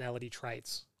and personality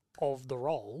traits of the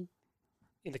role,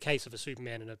 in the case of a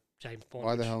Superman and a James Bond,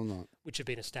 why the hell not? Which have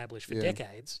been established for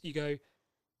decades, you go,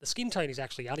 the skin tone is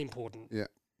actually unimportant. Yeah.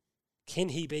 Can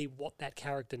he be what that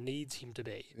character needs him to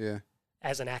be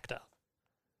as an actor?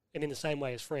 And in the same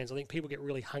way as Friends, I think people get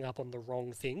really hung up on the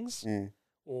wrong things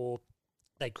or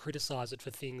they criticise it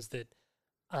for things that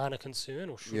aren't a concern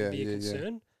or shouldn't be a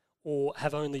concern or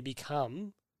have only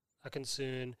become a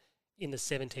concern in the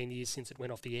 17 years since it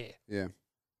went off the air. Yeah.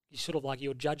 You sort of like,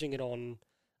 you're judging it on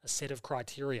a set of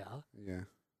criteria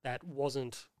that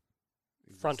wasn't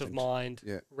front of mind,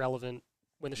 relevant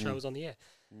when the show was on the air.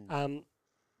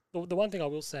 The one thing I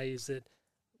will say is that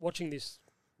watching this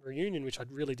reunion, which I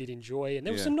really did enjoy, and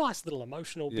there were some nice little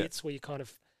emotional bits where you kind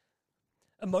of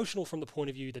emotional from the point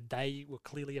of view that they were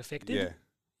clearly affected. Yeah.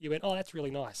 You went, oh, that's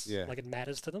really nice. Yeah. Like it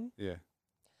matters to them. Yeah.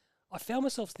 I found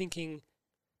myself thinking,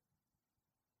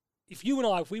 if you and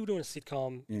I, if we were doing a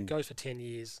sitcom, it goes for 10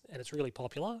 years and it's really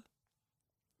popular,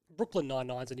 Brooklyn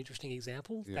Nine-Nine's an interesting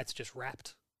example. Yeah. That's just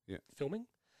wrapped filming.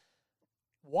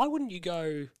 Why wouldn't you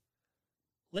go,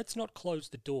 let's not close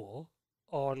the door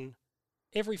on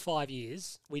every 5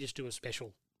 years, we just do a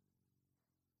special.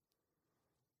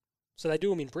 So they do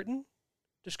them in Britain.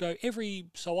 Just go every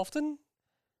so often,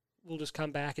 we'll just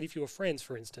come back. And if you were Friends,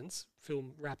 for instance,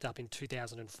 film wrapped up in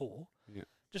 2004,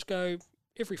 just go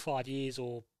every 5 years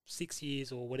or 6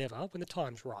 years or whatever, when the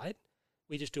time's right,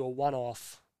 we just do a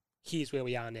one-off, here's where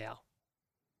we are now.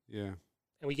 Yeah.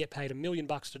 And we get paid $1 million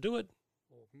to do it,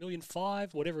 or $1.5 million,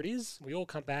 whatever it is. We all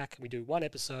come back and we do one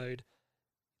episode.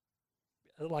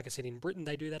 Like I said, in Britain,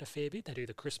 they do that a fair bit. They do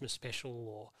the Christmas special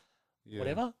or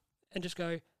whatever, and just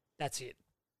go, that's it.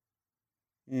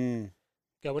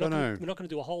 Go, we're not going to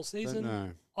do a whole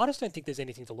season. I just don't think there's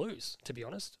anything to lose, to be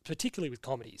honest, particularly with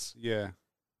comedies. Yeah.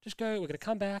 Just go, we're going to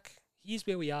come back. Here's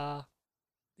where we are.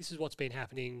 This is what's been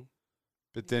happening.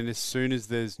 But then as soon as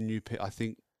there's new people, I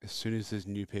think as soon as there's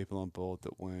new people on board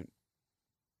that weren't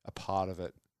a part of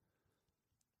it,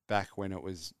 back when it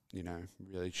was,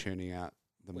 really churning out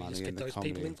the money just get and the those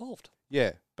comedy. people involved.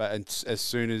 Yeah, but as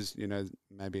soon as,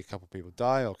 maybe a couple of people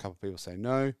die or a couple of people say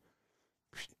no.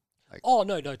 Oh,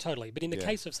 no, totally. But in the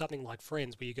case of something like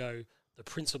Friends, where you go, the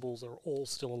principals are all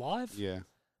still alive. Yeah.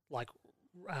 Like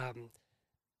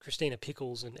Christina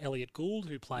Pickles and Elliot Gould,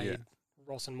 who played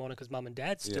Ross and Monica's mum and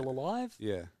dad, still alive.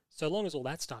 Yeah. So long as all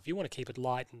that stuff, you want to keep it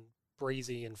light and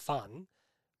breezy and fun.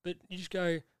 But you just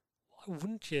go, why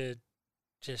wouldn't you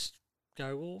just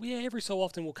go, well, every so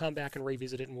often we'll come back and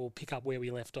revisit it and we'll pick up where we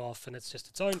left off and it's just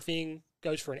its own thing,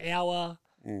 goes for an hour.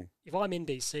 If I'm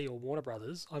NBC or Warner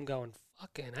Brothers, I'm going,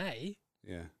 fucking A.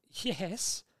 Yeah.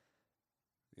 Yes.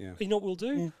 Yeah. You know what we'll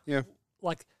do? Yeah.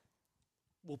 Like,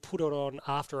 we'll put it on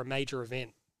after a major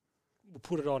event. We'll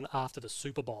put it on after the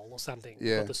Super Bowl or something.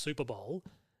 Yeah. Not the Super Bowl.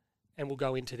 And we'll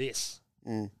go into this.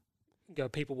 Go,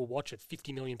 people will watch it.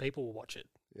 50 million people will watch it.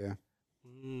 Yeah.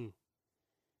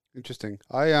 Interesting.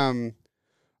 I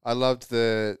loved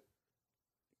a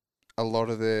lot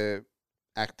of the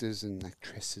actors and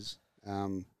actresses,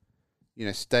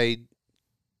 stayed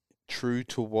true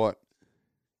to what,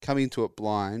 coming into it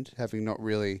blind, having not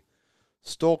really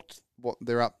stalked what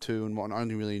they're up to and what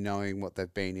only really knowing what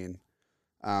they've been in.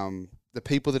 The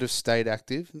people that have stayed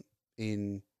active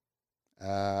in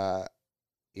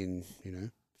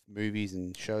movies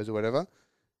and shows or whatever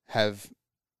have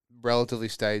relatively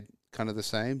stayed kind of the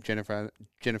same. Jennifer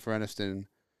Aniston.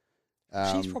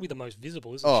 She's probably the most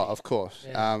visible, isn't Oh, she? of course.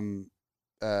 Yeah.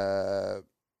 Uh,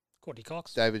 Courtney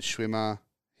Cox. David Schwimmer.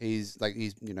 He's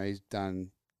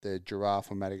done the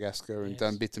giraffe on Madagascar and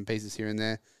done bits and pieces here and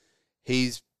there.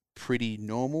 He's pretty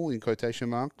normal in quotation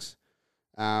marks.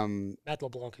 Matt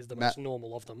LeBlanc is the most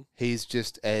normal of them. He's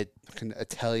just an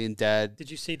Italian dad. Did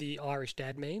you see the Irish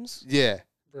dad memes? Yeah.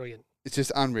 Brilliant. It's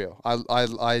just unreal. I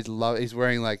love. He's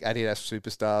wearing like Adidas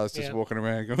Superstars, just walking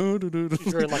around.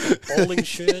 He's wearing like a bowling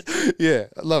shirt. Yeah,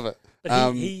 I love it.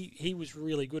 But he was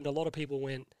really good, and a lot of people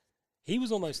went. He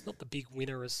was almost not the big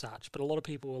winner as such, but a lot of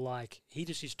people were like, he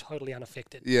just is totally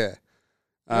unaffected. Yeah.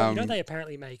 They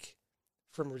apparently make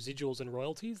from residuals and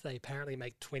royalties. They apparently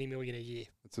make $20 million a year.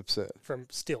 That's absurd. From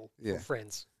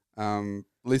Friends.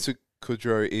 Lisa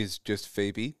Kudrow is just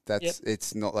Phoebe.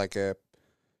 It's not like a.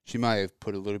 She may have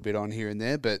put a little bit on here and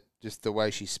there, but just the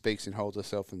way she speaks and holds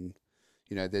herself, and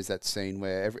there's that scene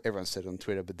where everyone said it on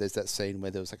Twitter, but there's that scene where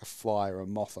there was like a fly or a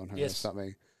moth on her or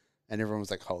something, and everyone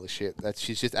was like, "Holy shit!"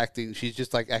 She's just acting. She's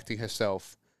just like acting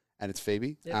herself, and it's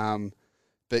Phoebe. Yep.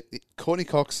 But Courtney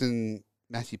Cox and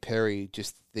Matthew Perry,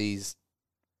 just these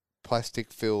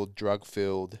plastic-filled,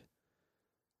 drug-filled.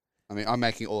 I mean, I'm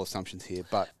making all assumptions here,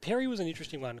 but Perry was an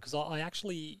interesting one because I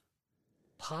actually.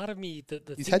 Part of me,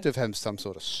 he's had to have had some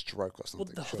sort of stroke or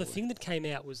something. Well, the thing that came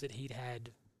out was that he'd had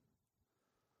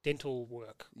dental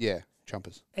work. Yeah,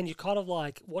 chompers. And you're kind of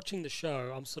like, watching the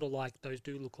show, I'm sort of like, those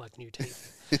do look like new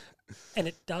teeth. And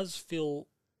it does feel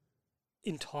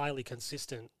entirely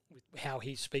consistent with how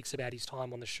he speaks about his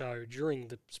time on the show during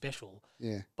the special.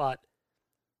 Yeah. But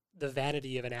the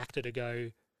vanity of an actor to go,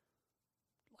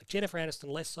 like Jennifer Aniston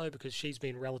less so because she's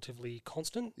been relatively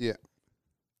constant. Yeah.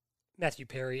 Matt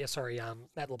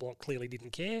LeBlanc clearly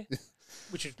didn't care,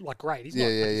 which is like great. He's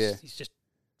He's just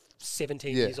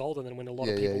 17 years older than when a lot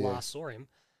of people last saw him.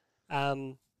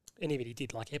 And even he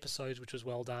did like episodes, which was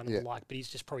well done and the like, but he's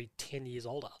just probably 10 years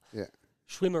older. Yeah.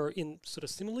 Schwimmer in sort of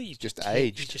similarly, he's just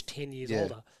aged. He's just 10 years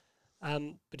older.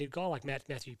 But a guy like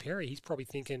Matthew Perry, he's probably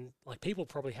thinking, like, people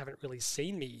probably haven't really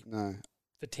seen me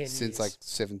for 10 years. Since like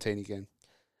 17 again.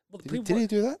 Well, did he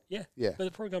do that? Yeah. Yeah. But they're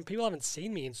probably going, people haven't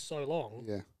seen me in so long.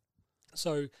 Yeah.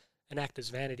 So an actor's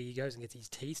vanity, he goes and gets his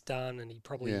teeth done, and he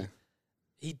probably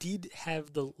he did have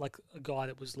a guy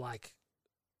that was like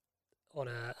on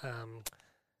a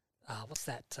what's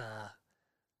that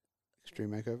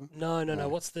Extreme Makeover? No.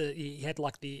 What's he had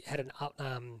like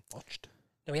Watched.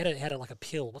 No, he had like a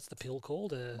pill. What's the pill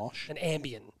called? Mosh? An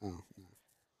Ambien. Oh. No.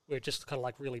 Where it just kind of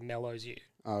like really mellows you.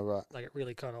 Oh right. Like it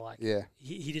really kind of like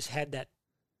he just had that.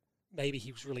 Maybe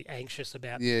he was really anxious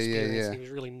about the experience. He was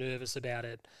really nervous about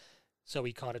it. So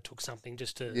he kind of took something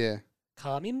just to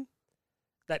calm him.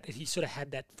 That he sort of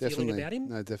had that feeling about him.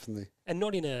 No, definitely. And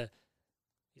not in a...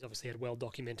 He's obviously had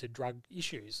well-documented drug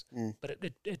issues. But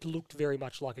it looked very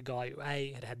much like a guy who,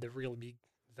 had the real big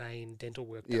vein dental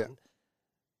work done,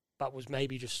 but was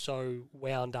maybe just so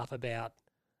wound up about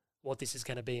what this is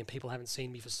going to be, and people haven't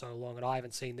seen me for so long, and I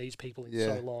haven't seen these people in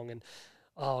so long, and,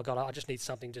 oh, God, I just need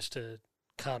something just to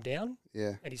calm down.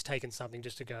 Yeah. And he's taken something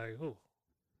just to go, ooh.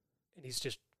 And he's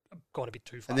just... gone a bit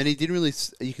too far. And then he didn't really,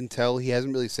 you can tell he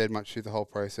hasn't really said much through the whole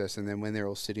process. And then when they're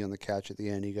all sitting on the couch at the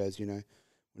end, he goes,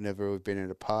 whenever we've been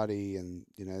at a party and,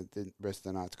 the rest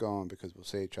of the night's gone because we'll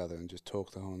see each other and just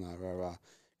talk the whole night, rah, rah.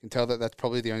 You can tell that that's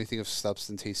probably the only thing of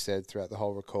substance he said throughout the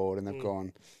whole record. And they've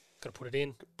gone, got to put it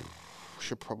in.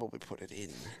 Should probably put it in.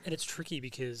 And it's tricky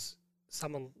because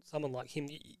someone like him,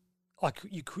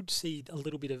 you could see a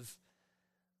little bit of,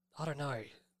 I don't know,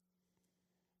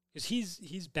 because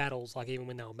his battles, like even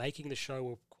when they were making the show,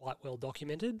 were quite well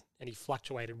documented, and he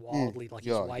fluctuated wildly, like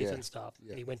his weight and stuff.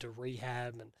 Yeah. And he went to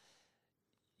rehab, and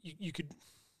you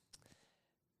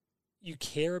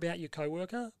care about your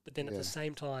coworker, but then at the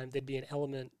same time, there'd be an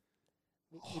element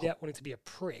without wanting to be a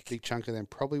prick. Big chunk of them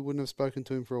probably wouldn't have spoken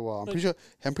to him for a while. I'm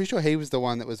pretty sure he was the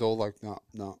one that was all like, no.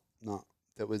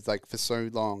 That was like for so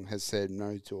long has said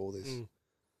no to all this.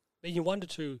 But you wonder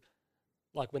too.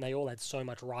 Like when they all had so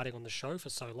much writing on the show for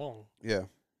so long,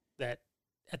 that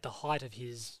at the height of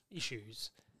his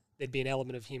issues, there'd be an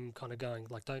element of him kind of going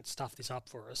like, "Don't stuff this up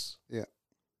for us." Yeah,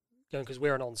 going because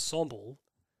we're an ensemble,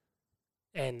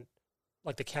 and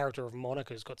like the character of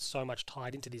Monica's got so much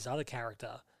tied into this other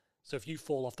character. So if you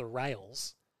fall off the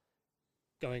rails,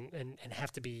 going and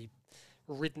have to be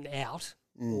written out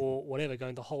or whatever,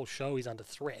 going the whole show is under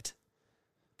threat.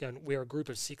 Going, we're a group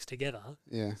of 6 together.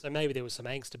 Yeah. So maybe there was some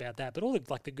angst about that. But all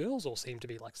the girls all seem to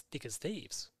be like thick as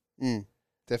thieves.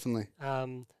 definitely.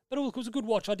 But it was a good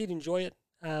watch. I did enjoy it.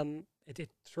 It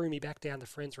threw me back down the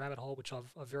Friends rabbit hole, which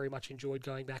I've very much enjoyed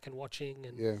going back and watching.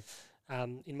 And Yeah.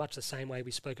 in much the same way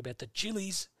we spoke about the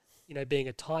Chili's, being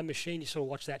a time machine, you sort of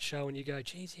watch that show and you go,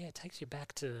 geez, yeah, it takes you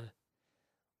back to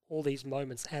all these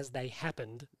moments as they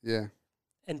happened. Yeah.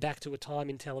 And back to a time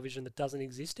in television that doesn't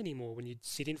exist anymore, when you'd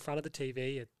sit in front of the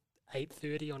TV at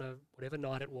 8:30 on a whatever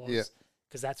night it was,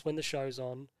 because that's when the show's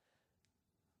on.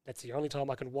 That's the only time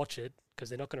I can watch it, because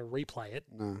they're not going to replay it.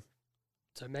 No.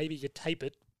 So maybe you tape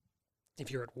it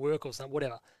if you're at work or something,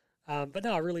 whatever. But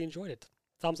no, I really enjoyed it.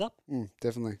 Thumbs up.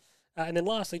 Definitely. And then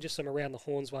lastly, just some around the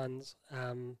horns ones,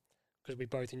 because we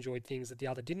both enjoyed things that the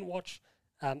other didn't watch.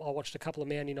 I watched a couple of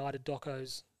Man United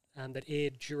docos that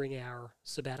aired during our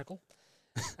sabbatical.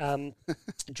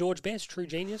 George Best, True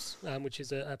Genius, which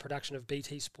is a production of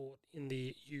BT Sport in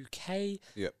the UK,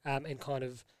 and kind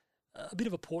of a bit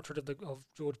of a portrait of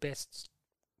George Best's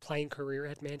playing career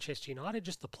at Manchester United,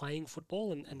 just the playing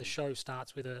football, and the show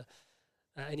starts with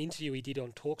an interview he did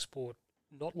on TalkSport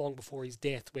not long before his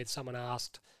death, where someone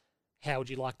asked, how would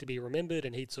you like to be remembered?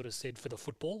 And he'd sort of said, for the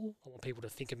football. I want people to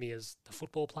think of me as the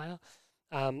football player.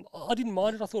 I didn't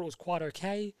mind it. I thought it was quite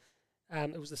okay.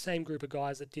 It was the same group of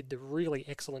guys that did the really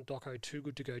excellent doco Too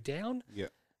Good to Go Down. Yeah.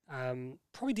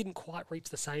 Probably didn't quite reach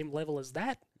the same level as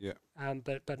that. Yeah.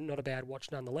 But not a bad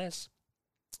watch nonetheless.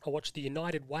 I watched The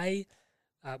United Way,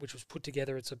 which was put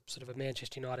together. It's a sort of a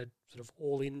Manchester United sort of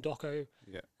all-in doco.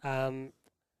 Yeah.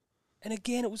 And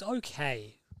again, it was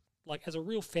okay. Like, as a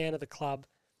real fan of the club,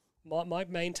 my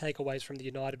main takeaways from The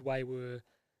United Way were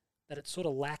that it sort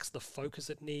of lacks the focus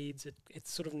it needs.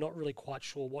 It's sort of not really quite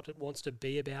sure what it wants to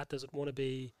be about. Does it want to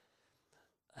be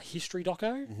a history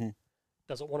doco? Mm-hmm.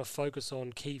 Does it want to focus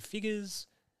on key figures?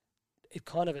 It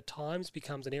kind of at times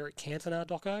becomes an Eric Cantona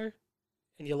doco,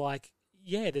 and you're like,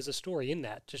 yeah, there's a story in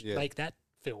that. Just make that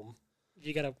film.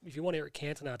 If you want Eric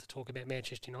Cantona to talk about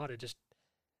Manchester United, just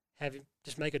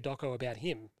make a doco about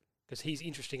him, because he's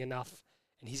interesting enough,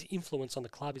 and his influence on the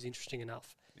club is interesting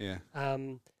enough. Yeah.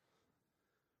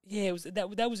 Yeah,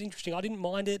 that was interesting. I didn't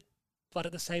mind it, but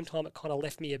at the same time, it kind of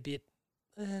left me a bit.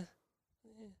 And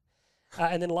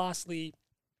then lastly,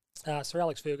 Sir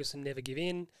Alex Ferguson, Never Give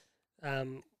In,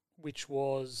 which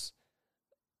was,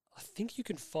 I think you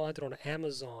can find it on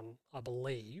Amazon, I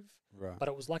believe. Right. But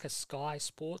it was like a Sky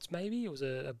Sports, maybe. It was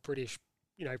a British,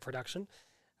 production.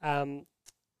 Loved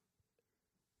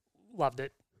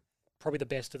it. Probably the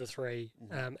best of the three.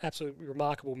 Mm-hmm. Absolutely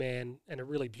remarkable man, and a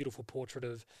really beautiful portrait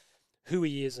of who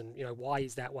he is and why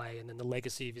he's that way, and then the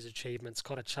legacy of his achievements.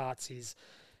 Kind of charts his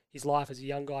life as a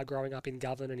young guy growing up in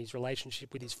Govan, and his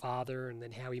relationship with his father, and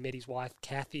then how he met his wife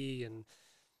Kathy, and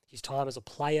his time as a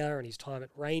player, and his time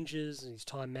at Rangers, and his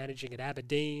time managing at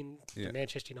Aberdeen, to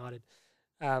Manchester United.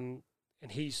 And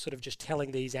he's sort of just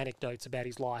telling these anecdotes about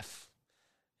his life,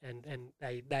 and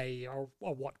they are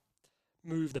what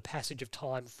move the passage of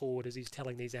time forward as he's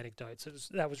telling these anecdotes.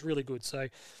 That was really good. So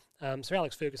Sir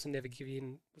Alex Ferguson, Never Give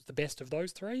In was the best of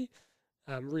those three.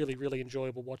 Really, really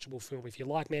enjoyable, watchable film. If you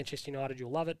like Manchester United,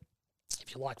 you'll love it.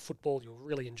 If you like football, you'll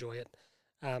really enjoy it.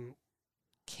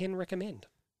 Can recommend.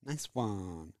 Nice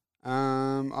one.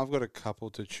 I've got a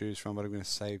couple to choose from, but I'm going to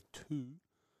save two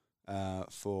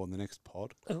for the next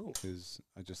pod, because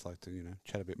I just like to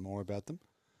chat a bit more about them.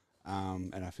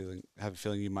 And I have a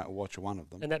feeling you might watch one of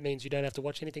them. And that means you don't have to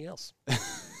watch anything else.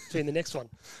 So in the next one.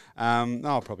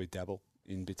 I'll probably dabble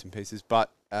in bits and pieces.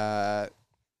 But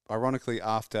ironically,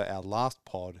 after our last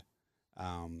pod,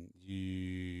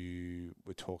 you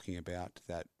were talking about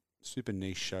that super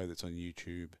niche show that's on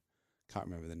YouTube. Can't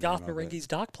remember the name Garth of it. Marenghi's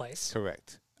Dark Place.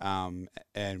 Correct. And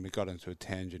we got into a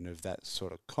tangent of that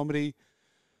sort of comedy.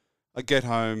 I get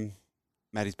home,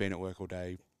 Maddie's been at work all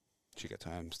day. She gets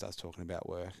home, starts talking about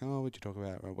work. Oh, what'd you talk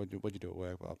about? What'd you do at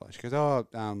work? Blah, blah. She goes,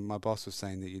 my boss was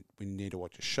saying that we need to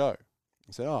watch a show.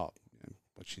 I said, what's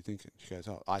she thinking? She goes,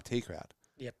 IT Crowd.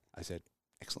 Yep. I said,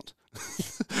 excellent.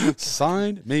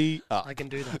 Sign me up. I can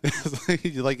do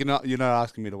that. You're not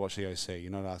asking me to watch the OC.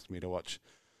 You're not asking me to watch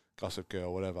Gossip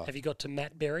Girl, whatever. Have you got to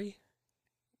Matt Berry?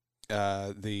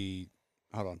 Hold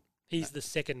on. He's the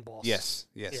second boss. Yes.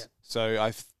 Yeah. So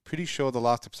I'm pretty sure the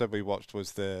last episode we watched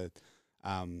was the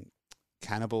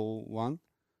cannibal one.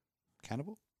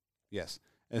 Cannibal? Yes.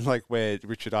 And where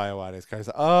Richard Ayoade goes,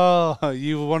 oh,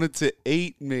 you wanted to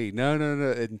eat me. No.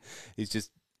 And he's just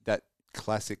that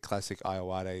classic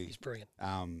Ayoade. He's brilliant.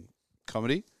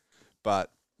 Comedy.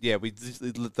 But yeah, we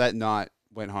that night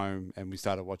went home and we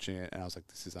started watching it, and I was like,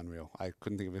 this is unreal. I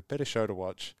couldn't think of a better show to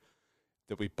watch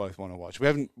that we both want to watch. We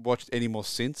haven't watched any more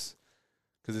since,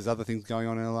 because there's other things going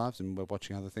on in our lives and we're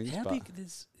watching other things. How but big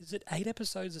is it? 8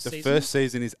 episodes a the season? first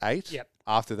season is 8. Yep.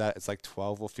 After that, it's like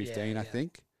 12 or 15, I Yeah.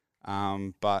 think.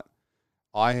 But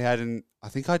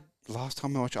last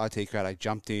time I watched IT Crowd, I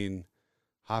jumped in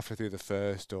halfway through the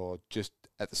first or just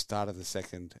at the start of the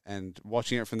second, and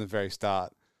watching it from the very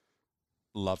start,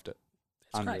 loved it.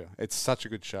 That's Unreal. great. It's such a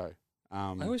good show.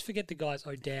 I always forget the guy's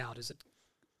O'Dowd. Is it?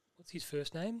 What's his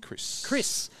first name? Chris.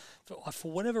 Chris.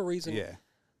 For whatever reason, Yeah.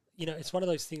 you know, it's one of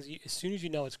those things. As soon as you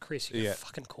know it's Chris, you go, Yeah.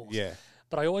 fucking course. Yeah.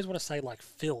 But I always want to say like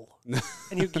Phil,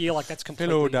 and you're like that's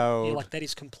completely. O'Dowd. You're like that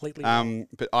is completely wrong.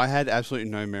 But I had absolutely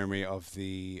no memory of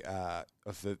the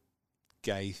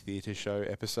gay theatre show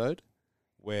episode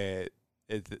where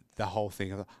the whole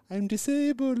thing of I'm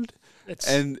disabled,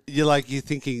 and you're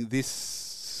thinking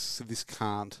this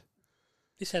can't.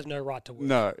 This has no right to work.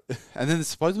 No, and then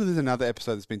supposedly there's another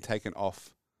episode that's been taken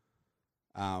off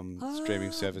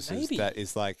streaming services maybe. that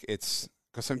is like it's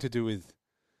got something to do with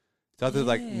it's either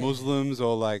like Yeah. Muslims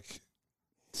or like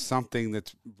something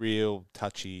that's real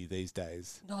touchy these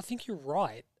days. No, I think you're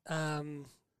right.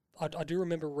 I do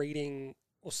remember reading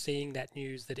or seeing that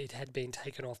news that it had been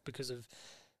taken off because of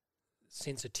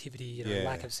sensitivity, Yeah.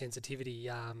 lack of sensitivity.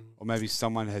 Or maybe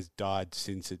someone has died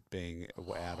since it being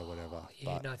out or whatever. Yeah,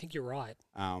 But, no, I think you're right.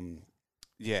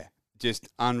 yeah, just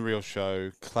unreal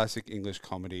show, classic English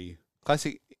comedy,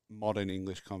 classic modern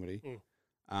English comedy.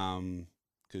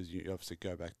 Because you obviously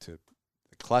go back to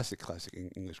the classic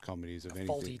English comedies of anything.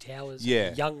 Faulty Towers,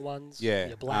 Yeah. Young Ones, Yeah.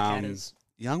 your Blackaders.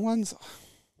 Young ones,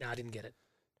 No, I didn't get it.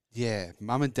 yeah,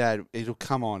 Mum and Dad, it'll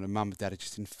come on, and Mum and Dad are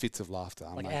just in fits of laughter.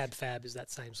 I'm Like like, Ab Fab is that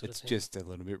same sort it's of thing. just a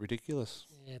little bit ridiculous.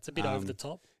 Yeah, it's a bit over the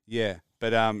top. Yeah,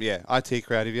 but yeah, IT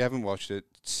Crowd. If you haven't watched it,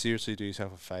 seriously do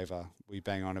yourself a favor. We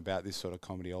bang on about this sort of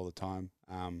comedy all the time.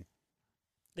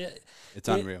 It's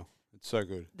unreal. It's so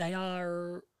good. They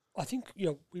are. I think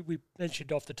we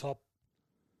mentioned off the top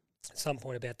at some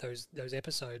point about those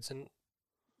episodes, and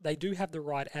they do have the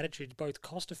right attitude, both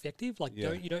cost effective. Like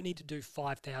Yeah. you don't need to do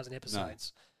 5,000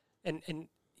 episodes, and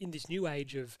in this new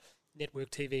age of network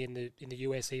TV in the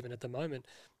US, even at the moment,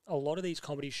 a lot of these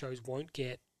comedy shows won't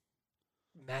get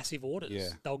massive orders.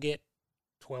 Yeah. They'll get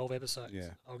 12 episodes.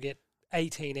 Yeah. They'll get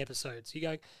 18 episodes. You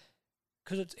go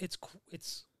because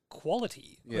it's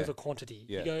quality Yeah. over quantity.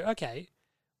 Yeah. You go, okay,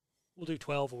 we'll do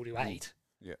 12, we'll do 8.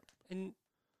 Yeah. And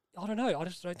I don't know. I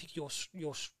just don't think you're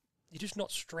just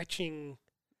not stretching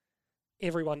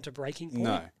everyone to breaking point.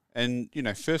 No, and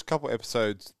first couple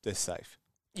episodes they're safe.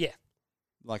 Yeah.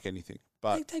 Like anything,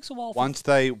 but It takes a while. once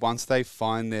they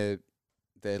find their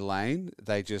lane,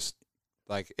 they just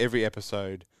like every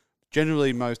episode.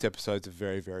 Generally, most episodes are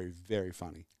very, very, very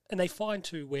funny. And they find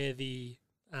too where the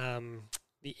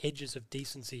edges of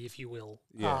decency, if you will,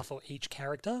 Yeah. are for each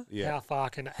character. Yeah. How far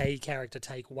can a character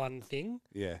take one thing,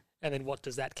 Yeah, and then what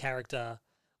does that character?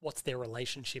 What's their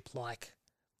relationship like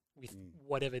with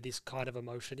whatever this kind of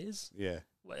emotion is? yeah,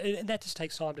 And that just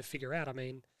takes time to figure out. I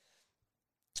mean,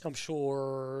 I'm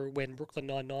sure when Brooklyn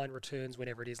Nine-Nine returns,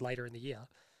 whenever it is later in the year,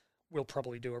 we'll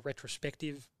probably do a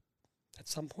retrospective at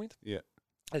some point. Yeah.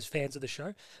 As fans of the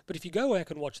show. But if you go back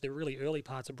and watch the really early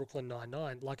parts of Brooklyn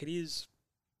Nine-Nine, like it's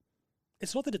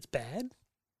not that it's bad,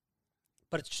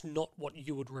 but it's just not what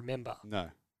you would remember no,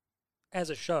 as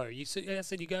a show. You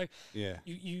go, yeah.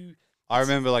 you I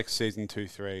remember like season 2,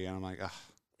 3, and I'm like,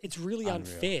 it's really Unreal.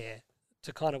 unfair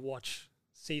to kind of watch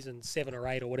season 7 or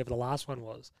 8 or whatever the last one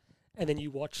was, and then you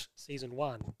watch season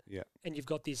 1, yeah, and you've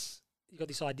got this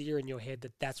idea in your head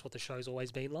that that's what the show's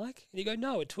always been like, and you go,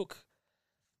 no, it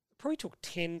probably took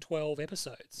 10, 12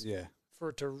 episodes yeah, for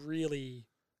it to really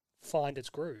find its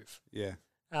groove. yeah,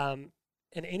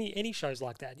 And any shows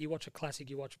like that, you watch a classic,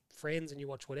 you watch Friends, and you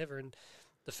watch whatever, and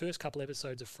the first couple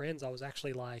episodes of Friends, I was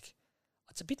actually like,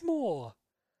 it's a bit more,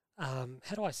 how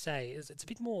do I say, it's a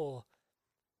bit more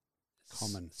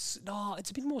common. No,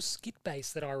 it's a bit more skit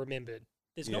based than I remembered.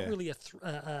 There's not Yeah. really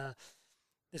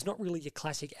there's not really a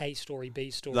classic A story, B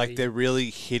story. Like they're really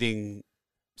hitting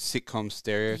sitcom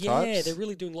stereotypes. yeah, they're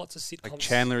really doing lots of sitcoms. like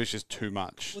Chandler is just too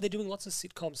much. Well, they're doing lots of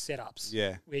sitcom setups.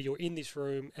 Yeah, Where you're in this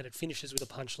room and it finishes with a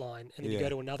punchline, and then you Yeah. go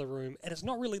to another room and it's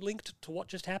not really linked to what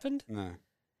just happened, no,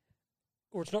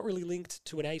 or it's not really linked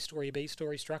to an A story, B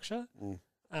story structure. Mm.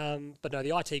 But no,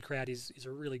 the IT Crowd is a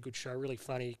really good show, really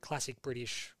funny, classic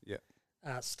British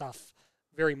Yeah. stuff.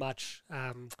 Very much,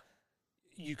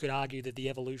 you could argue that the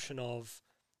evolution of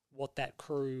what that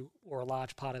crew or a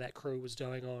large part of that crew was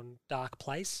doing on Dark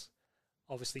Place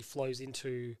obviously flows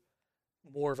into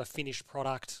more of a finished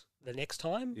product the next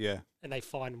time, yeah. and they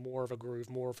find more of a groove,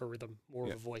 more of a rhythm, more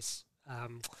Yeah. of a voice.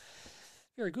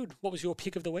 Very good. What was your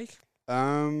pick of the week?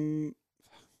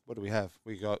 What do we have?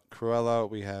 We got Cruella.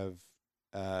 We have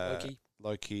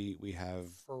Loki. We have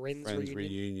Friends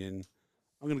Reunion.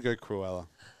 I'm going to go Cruella.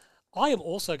 I am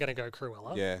also going to go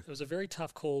Cruella. Yeah. It was a very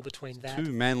tough call between that.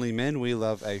 Two manly men. We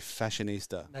love a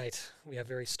fashionista. Mate, we are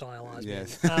very stylized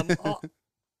Yes. men.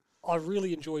 I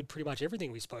really enjoyed pretty much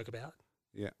everything we spoke about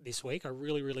this week. I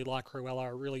really, really like Cruella. I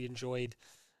really enjoyed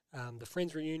the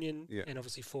Friends reunion and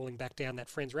obviously falling back down that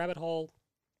Friends rabbit hole.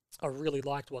 I really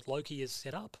liked what Loki has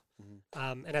set up.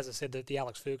 Mm-hmm. And as I said, the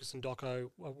Alex Ferguson doco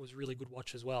was a really good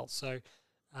watch as well. So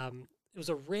it was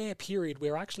a rare period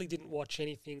where I actually didn't watch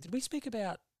anything. Did we speak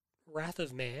about Wrath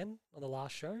of Man on the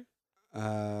last show?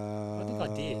 I think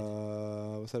I did.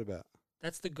 What's that about?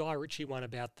 That's the Guy Ritchie one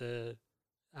about the...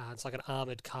 it's like an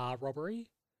armoured car robbery.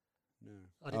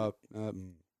 No. I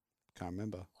can't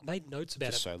remember. I made notes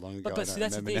about Just it. so long ago. But see,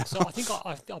 that's the thing. Now. So I think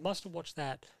I must have watched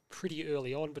that pretty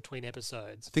early on between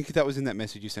episodes. I think that was in that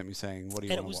message you sent me saying, what do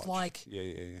you want to watch? And it was like...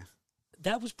 Yeah.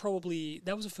 That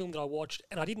was a film that I watched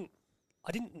and I didn't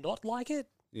not like it.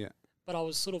 Yeah. But I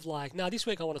was sort of like, no, this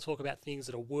week I want to talk about things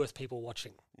that are worth people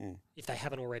watching if they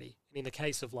haven't already. And in the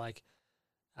case of like...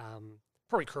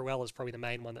 probably Cruella is probably the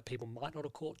main one that people might not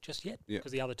have caught just yet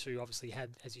because the other two obviously had,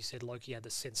 as you said, Loki had the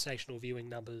sensational viewing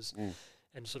numbers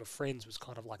and sort of Friends was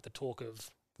kind of like the talk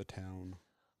of... The town.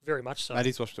 Very much so.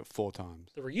 Maddie's watched it 4 times.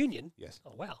 The reunion? Yes.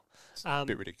 Oh, wow. It's a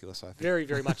bit ridiculous, I think. Very,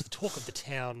 very much the talk of the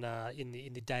town in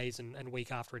the days and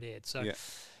week after it aired. So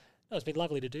it's been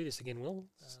lovely to do this again, Will.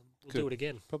 We'll do it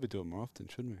again. Probably do it more often,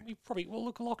 shouldn't we? We'll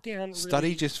look, lockdown... Study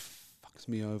really, just fucks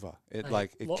me over. It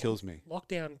kills me.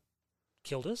 Lockdown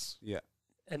killed us. Yeah.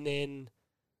 And then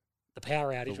the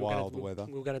power outage. Weather.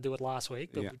 We were going to do it last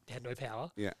week, but we had no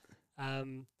power. Yeah.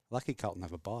 Lucky Carlton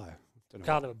have a buy.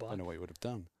 Can't have a buy. Don't know what you would have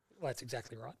done. Well, that's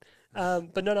exactly right.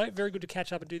 But no, very good to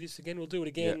catch up and do this again. We'll do it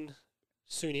again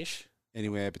soonish.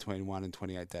 Anywhere between 1 and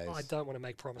 28 days. I don't want to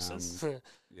make promises.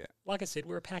 Yeah. Like I said,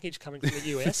 we're a package coming from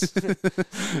the US.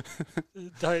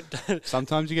 don't.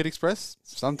 Sometimes you get express,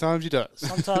 sometimes you don't.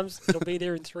 Sometimes it'll be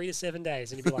there in 3 to 7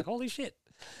 days and you'll be like, holy shit.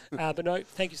 But no,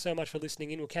 thank you so much for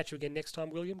listening in. We'll catch you again next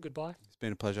time, William. Goodbye. It's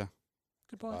been a pleasure.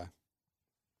 Goodbye. Bye.